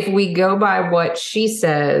 if we go by what she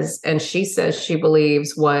says, and she says she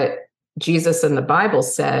believes what Jesus and the Bible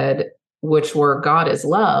said, which were God is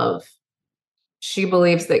love, she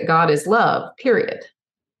believes that God is love, period.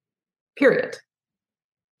 Period.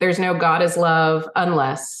 There's no God is love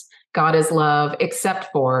unless, God is love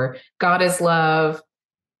except for, God is love.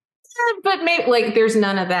 But maybe, like, there's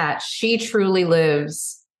none of that. She truly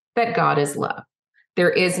lives that God is love. There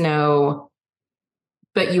is no,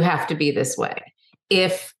 but you have to be this way.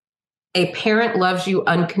 If a parent loves you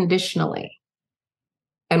unconditionally,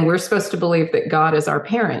 and we're supposed to believe that God is our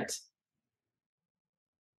parent,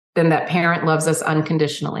 then that parent loves us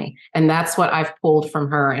unconditionally. And that's what I've pulled from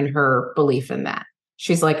her and her belief in that.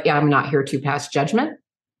 She's like, yeah, I'm not here to pass judgment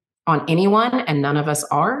on anyone, and none of us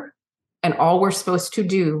are. And all we're supposed to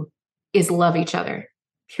do is love each other,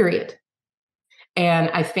 period. And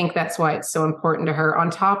I think that's why it's so important to her, on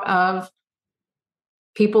top of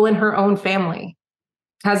people in her own family,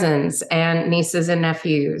 cousins and nieces and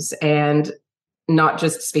nephews, and not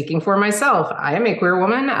just speaking for myself. I am a queer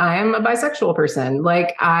woman. I am a bisexual person.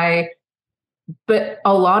 But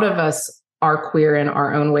a lot of us are queer in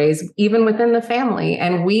our own ways, even within the family.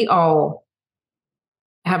 And we all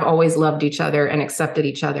have always loved each other and accepted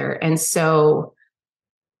each other. And so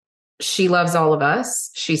she loves all of us.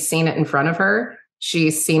 She's seen it in front of her.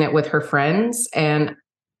 She's seen it with her friends. And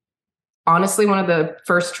honestly, one of the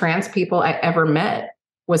first trans people I ever met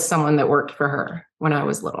was someone that worked for her when I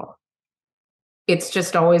was little. It's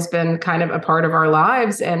just always been kind of a part of our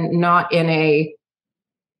lives, and not in a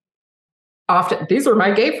often, these are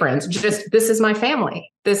my gay friends, just, this is my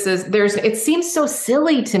family. It seems so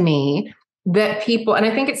silly to me that people, and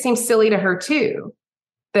I think it seems silly to her too,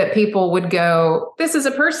 that people would go, this is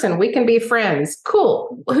a person, we can be friends.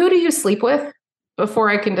 Cool. Who do you sleep with before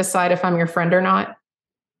I can decide if I'm your friend or not?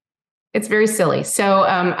 It's very silly. So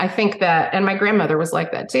I think that, and my grandmother was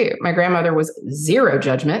like that too. My grandmother was zero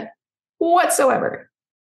judgment whatsoever.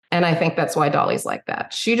 And I think that's why Dolly's like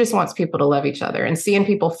that. She just wants people to love each other, and seeing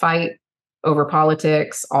people fight over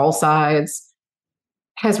politics, all sides,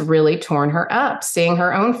 has really torn her up. Seeing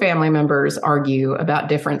her own family members argue about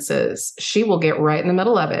differences, she will get right in the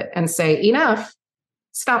middle of it and say, enough,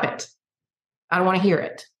 stop it. I don't want to hear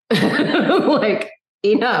it. Like,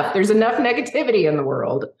 enough. There's enough negativity in the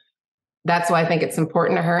world. That's why I think it's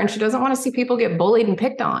important to her. And she doesn't want to see people get bullied and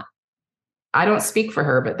picked on. I don't speak for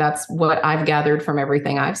her, but that's what I've gathered from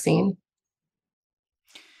everything I've seen.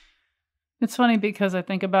 It's funny because I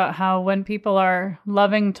think about how when people are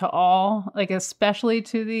loving to all, like especially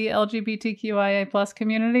to the LGBTQIA plus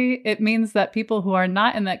community, it means that people who are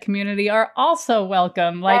not in that community are also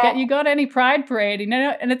welcome. Like you go to any pride parade, you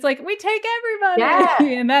know, and it's like, we take everybody.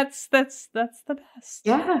 Yeah. And that's the best.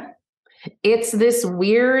 Yeah. It's this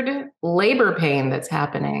weird labor pain that's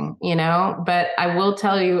happening, you know, but I will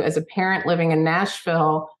tell you, as a parent living in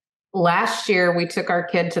Nashville, last year we took our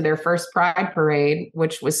kid to their first pride parade,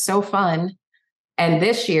 which was so fun. And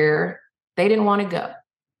this year they didn't want to go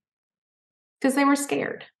because they were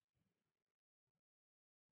scared.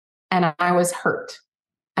 And I was hurt,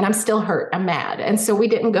 and I'm still hurt. I'm mad. And so we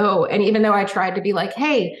didn't go. And even though I tried to be like,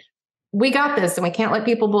 hey, we got this, and we can't let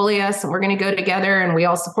people bully us, and we're going to go together, and we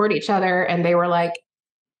all support each other. And they were like,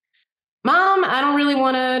 Mom, I don't really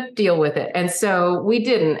want to deal with it. And so we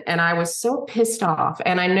didn't. And I was so pissed off.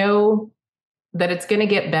 And I know that it's going to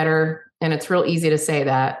get better. And it's real easy to say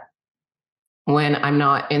that when I'm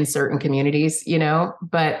not in certain communities, you know,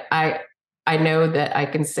 but I know that I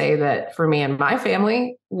can say that for me and my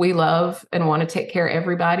family, we love and want to take care of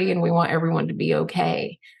everybody, and we want everyone to be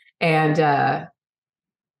okay. And,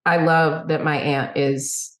 I love that my aunt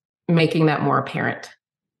is making that more apparent.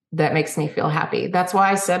 That makes me feel happy. That's why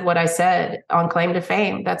I said what I said on Claim to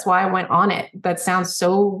Fame. That's why I went on it. That sounds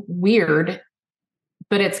so weird,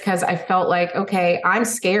 but it's because I felt like, okay, I'm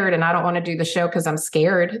scared, and I don't want to do the show because I'm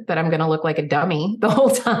scared that I'm going to look like a dummy the whole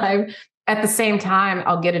time. At the same time,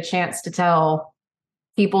 I'll get a chance to tell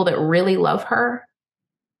people that really love her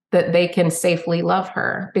that they can safely love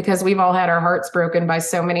her, because we've all had our hearts broken by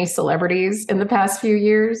so many celebrities in the past few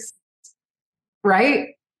years, right?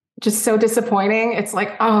 Just so disappointing. It's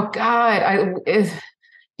like, oh God,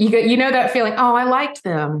 you know that feeling. Oh, I liked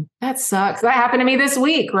them. That sucks. That happened to me this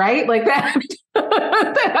week, right? Like that,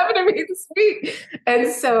 that happened to me this week.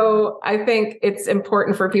 And so I think it's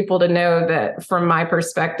important for people to know that from my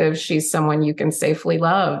perspective, she's someone you can safely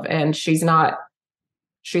love, and she's not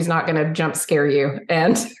going to jump scare you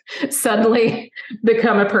and suddenly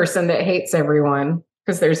become a person that hates everyone,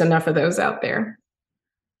 because there's enough of those out there.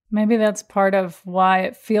 Maybe that's part of why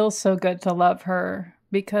it feels so good to love her,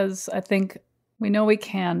 because I think we know we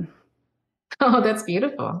can. Oh, that's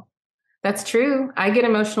beautiful. That's true. I get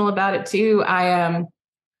emotional about it too. I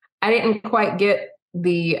didn't quite get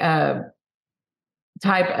the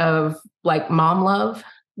type of like mom love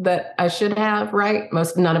that I should have, right?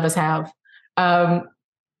 None of us have. I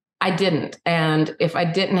didn't. And if I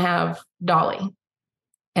didn't have Dolly,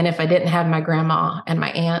 and if I didn't have my grandma and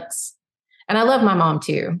my aunts, and I love my mom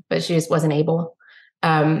too, but she just wasn't able.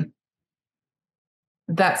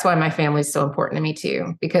 That's why my family is so important to me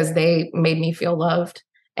too, because they made me feel loved,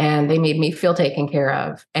 and they made me feel taken care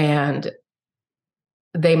of, and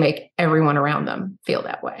they make everyone around them feel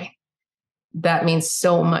that way. That means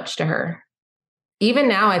so much to her. Even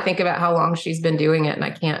now, I think about how long she's been doing it, and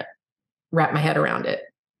I can't wrap my head around it.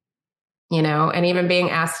 You know, and even being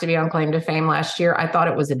asked to be on Claim to Fame last year, I thought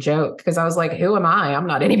it was a joke, because I was like, who am I? I'm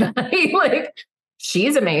not anybody. Like,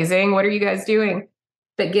 she's amazing. What are you guys doing?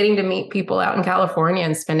 But getting to meet people out in California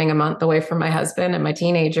and spending a month away from my husband and my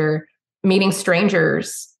teenager, meeting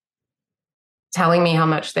strangers, telling me how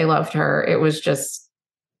much they loved her. It was just,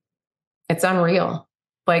 it's unreal.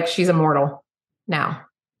 Like, she's immortal now.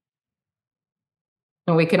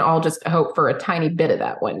 And we can all just hope for a tiny bit of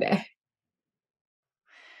that one day.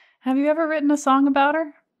 Have you ever written a song about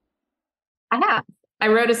her? I have. I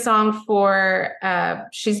wrote a song for,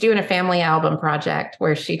 she's doing a family album project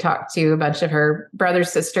where she talked to a bunch of her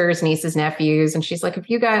brothers, sisters, nieces, nephews. And she's like, if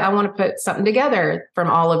you guys, I want to put something together from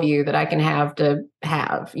all of you that I can have,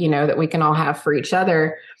 you know, that we can all have for each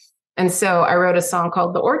other. And so I wrote a song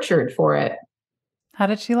called The Orchard for it. How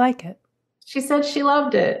did she like it? She said she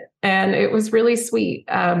loved it. And it was really sweet.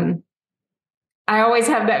 I always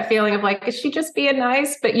have that feeling of like, is she just being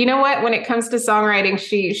nice? But you know what? When it comes to songwriting,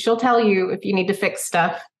 she'll tell you if you need to fix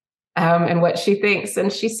stuff and what she thinks.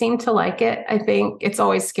 And she seemed to like it. I think it's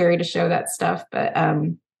always scary to show that stuff. But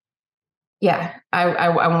yeah,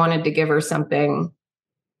 I wanted to give her something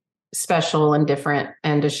special and different,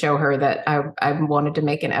 and to show her that I wanted to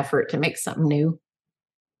make an effort to make something new.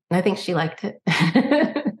 And I think she liked it.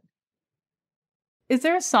 Is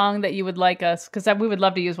there a song that you would like us, because we would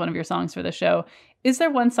love to use one of your songs for the show. Is there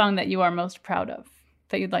one song that you are most proud of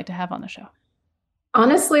that you'd like to have on the show?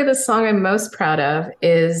 Honestly, the song I'm most proud of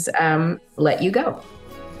is Let You Go.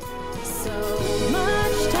 So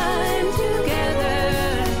much time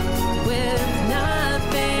together with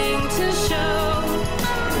nothing to show.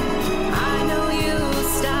 I know you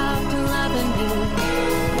stopped loving me.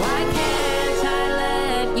 Why can't I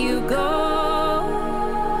let you go?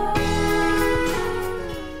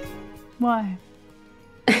 Why?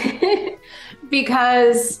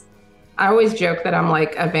 Because I always joke that I'm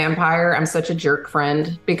like a vampire. I'm such a jerk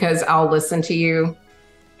friend, because I'll listen to you.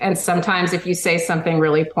 And sometimes if you say something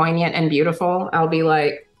really poignant and beautiful, I'll be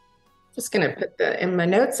like, just going to put that in my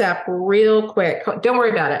notes app real quick. Don't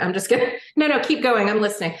worry about it. I'm just going to, no, keep going. I'm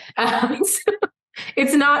listening. So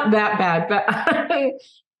it's not that bad, but I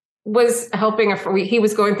was helping he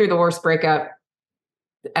was going through the worst breakup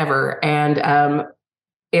ever. And,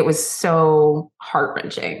 it was so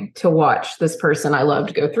heart-wrenching to watch this person I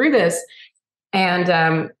loved go through this.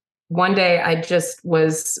 And one day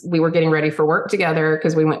we were getting ready for work together,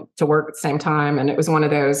 because we went to work at the same time. And it was one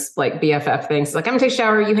of those like BFF things. Like, I'm gonna take a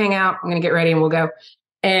shower, you hang out, I'm gonna get ready and we'll go.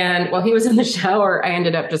 And while he was in the shower, I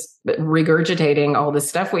ended up just regurgitating all the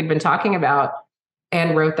stuff we'd been talking about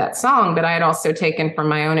and wrote that song. But I had also taken from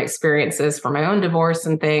my own experiences, from my own divorce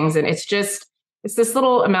and things. And it's this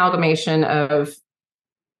little amalgamation of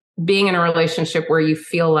being in a relationship where you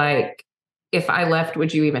feel like, if I left,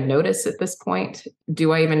 would you even notice at this point?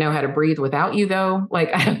 Do I even know how to breathe without you though?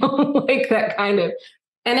 Like, I don't like that kind of,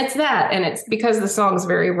 and it's that. And it's because the song's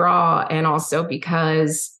very raw, and also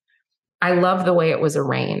because I love the way it was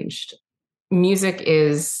arranged. Music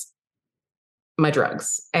is my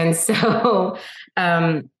drugs. And so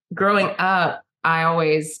growing up, I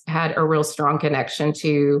always had a real strong connection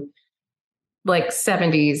to like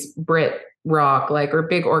 70s Brit rock, like, or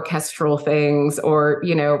big orchestral things, or,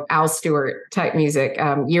 you know, Al Stewart type music,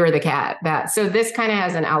 Year of the Cat, that. So this kind of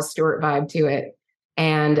has an Al Stewart vibe to it.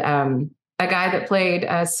 And a guy that played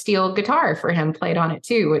steel guitar for him played on it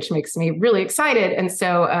too, which makes me really excited. And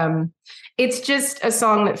so it's just a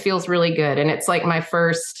song that feels really good. And it's like my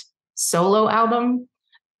first solo album.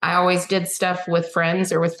 I always did stuff with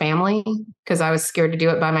friends or with family because I was scared to do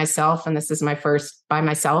it by myself. And this is my first by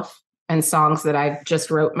myself and songs that I just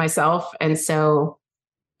wrote myself. And so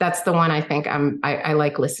that's the one I think I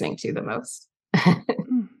like listening to the most.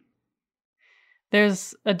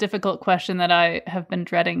 There's a difficult question that I have been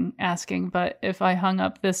dreading asking, but if I hung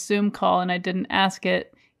up this Zoom call and I didn't ask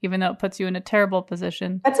it, even though it puts you in a terrible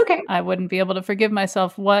position, that's okay. I wouldn't be able to forgive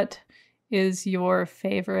myself. What is your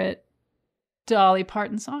favorite Dolly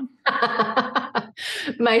Parton song?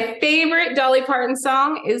 My favorite Dolly Parton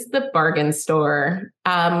song is The Bargain Store.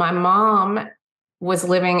 My mom was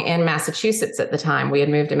living in Massachusetts at the time. We had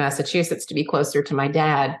moved to Massachusetts to be closer to my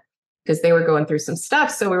dad because they were going through some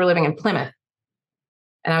stuff. So we were living in Plymouth.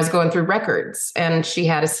 And I was going through records, and she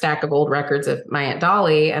had a stack of old records of my Aunt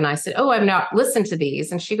Dolly. And I said, "Oh, I've not listened to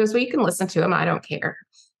these." And she goes, "Well, you can listen to them. I don't care."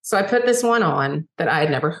 So I put this one on that I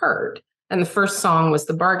had never heard. And the first song was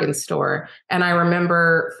The Bargain Store. And I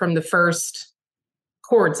remember from the first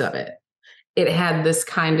chords of it, it had this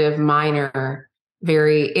kind of minor,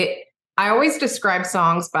 I always describe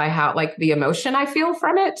songs by how, like, the emotion I feel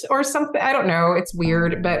from it or something. I don't know. It's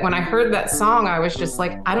weird. But when I heard that song, I was just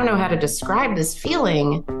like, I don't know how to describe this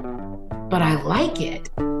feeling, but I like it.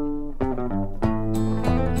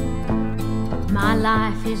 My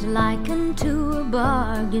life is likened to a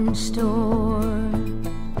bargain store,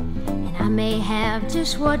 and I may have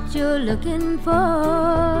just what you're looking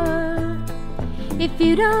for. If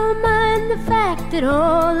you don't mind the fact that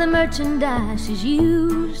all the merchandise is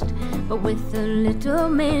used, but with a little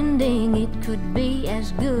mending, it could be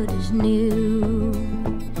as good as new.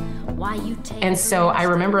 Why you take And so I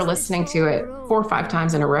remember listening to it 4 or 5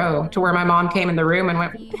 times in a row to where my mom came in the room and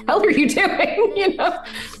went, "What the hell are you doing?" You know?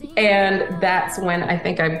 And that's when I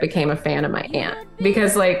think I became a fan of my aunt.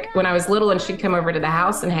 Because like when I was little and she'd come over to the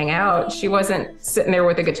house and hang out, she wasn't sitting there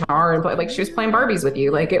with a guitar and play, like she was playing Barbies with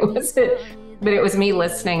you. Like it wasn't, but it was me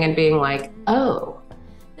listening and being like, oh,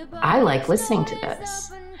 I like listening to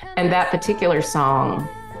this. And that particular song,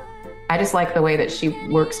 I just like the way that she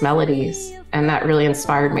works melodies, and that really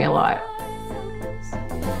inspired me a lot.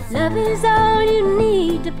 Love is all you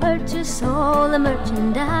need to purchase all the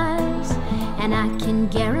merchandise, and I can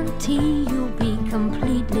guarantee you'll be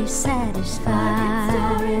completely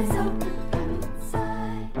satisfied.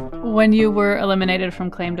 When you were eliminated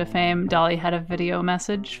from Claim to Fame, Dolly had a video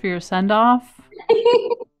message for your send-off.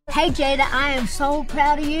 Hey, Jada, I am so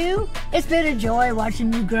proud of you. It's been a joy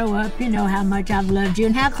watching you grow up. You know how much I've loved you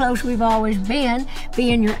and how close we've always been,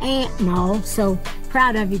 being your aunt and all. So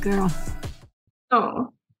proud of you, girl.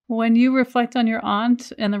 Oh. When you reflect on your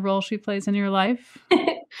aunt and the role she plays in your life,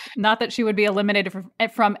 not that she would be eliminated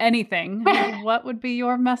from anything, what would be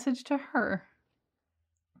your message to her?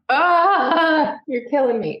 You're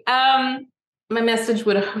killing me. My message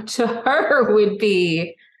to her would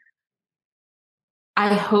be,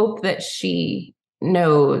 I hope that she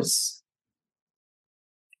knows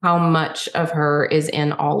how much of her is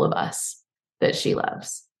in all of us that she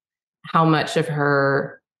loves, how much of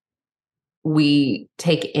her we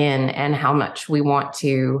take in, and how much we want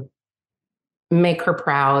to make her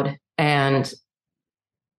proud and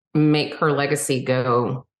make her legacy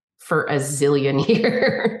go for a zillion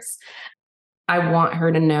years. I want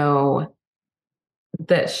her to know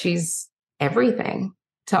that she's everything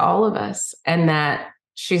to all of us, and that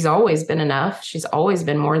she's always been enough. She's always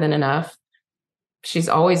been more than enough. She's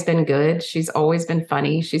always been good. She's always been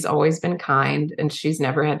funny. She's always been kind, and she's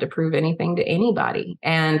never had to prove anything to anybody.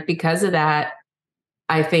 And because of that,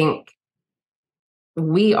 I think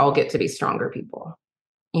we all get to be stronger people,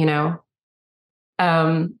 you know?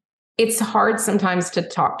 It's hard sometimes to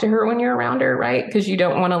talk to her when you're around her, right? Because you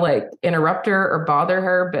don't want to like interrupt her or bother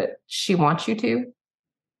her, but she wants you to.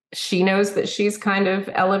 She knows that she's kind of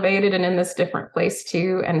elevated and in this different place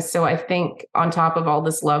too. And so I think on top of all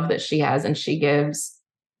this love that she has and she gives,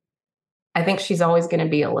 I think she's always going to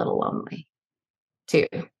be a little lonely too.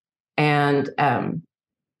 And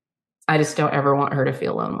I just don't ever want her to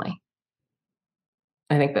feel lonely.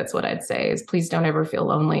 I think that's what I'd say is please don't ever feel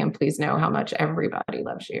lonely, and please know how much everybody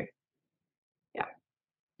loves you. Yeah.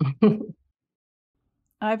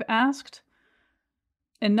 I've asked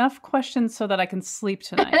enough questions so that I can sleep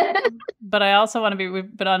tonight. But I also want to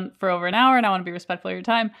we've been on for over an hour and I want to be respectful of your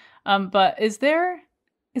time. But is there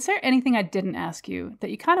anything I didn't ask you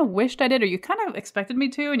that you kind of wished I did, or you kind of expected me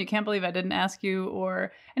to, and you can't believe I didn't ask you,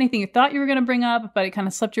 or anything you thought you were going to bring up, but it kind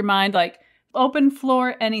of slipped your mind, like open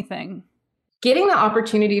floor, anything? getting the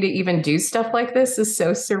opportunity to even do stuff like this is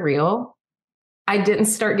so surreal. I didn't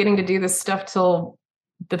start getting to do this stuff till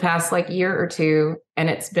the past like year or two. And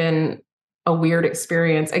it's been a weird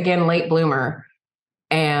experience. Again, late bloomer.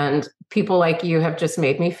 And people like you have just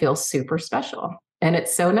made me feel super special. And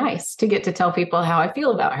it's so nice to get to tell people how I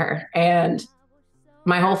feel about her and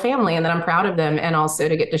my whole family, and that I'm proud of them, and also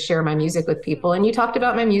to get to share my music with people. And you talked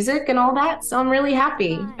about my music and all that, so I'm really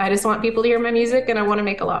happy. I just want people to hear my music, and I want to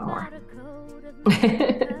make a lot more.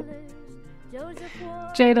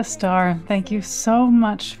 Jada Star, thank you so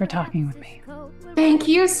much for talking with me. Thank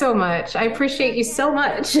you so much. I appreciate you so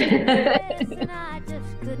much. I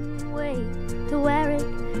just couldn't wait to wear it,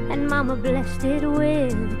 and Mama blessed it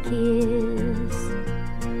with a kiss.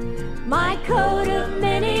 My coat of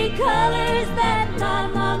many colors that my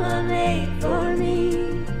mama made for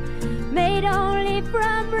me, made only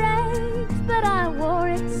from rags, but I wore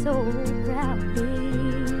it so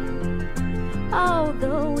proudly.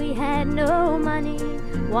 Although we had no money,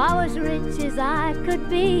 well, I was rich as I could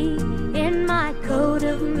be, in my coat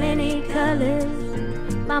of many colors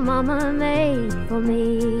my mama made for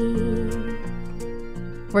me.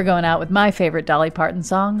 We're going out with my favorite Dolly Parton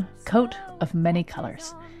song, Coat of Many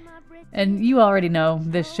Colors. And you already know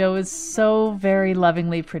this show is so very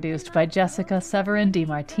lovingly produced by Jessica Severin D.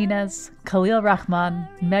 Martinez, Khalil Rahman,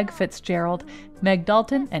 Meg Fitzgerald, Meg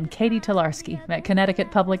Dalton, and Katie Tolarski at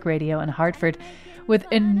Connecticut Public Radio in Hartford, with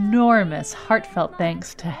enormous heartfelt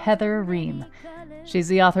thanks to Heather Ream. She's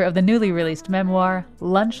the author of the newly released memoir,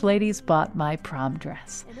 Lunch Ladies Bought My Prom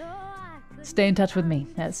Dress. Stay in touch with me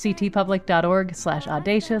at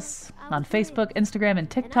ctpublic.org/audacious, on Facebook, Instagram, and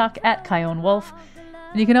TikTok at Kyone Wolf.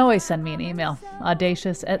 And you can always send me an email,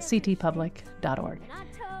 audacious@ctpublic.org.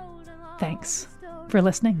 Thanks for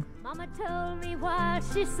listening. Mama told me why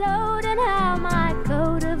she sewed and how my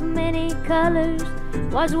coat of many colors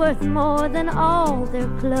was worth more than all their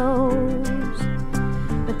clothes.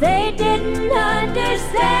 But they didn't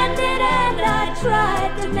understand it, and I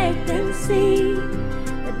tried to make them see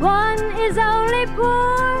that one is only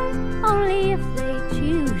poor only if they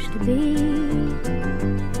choose to be.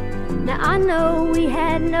 Now I know we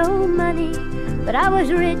had no money, but I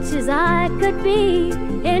was rich as I could be,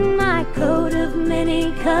 in my coat of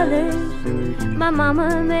many colors my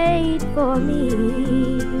mama made for me,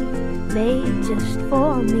 made just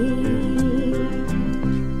for me.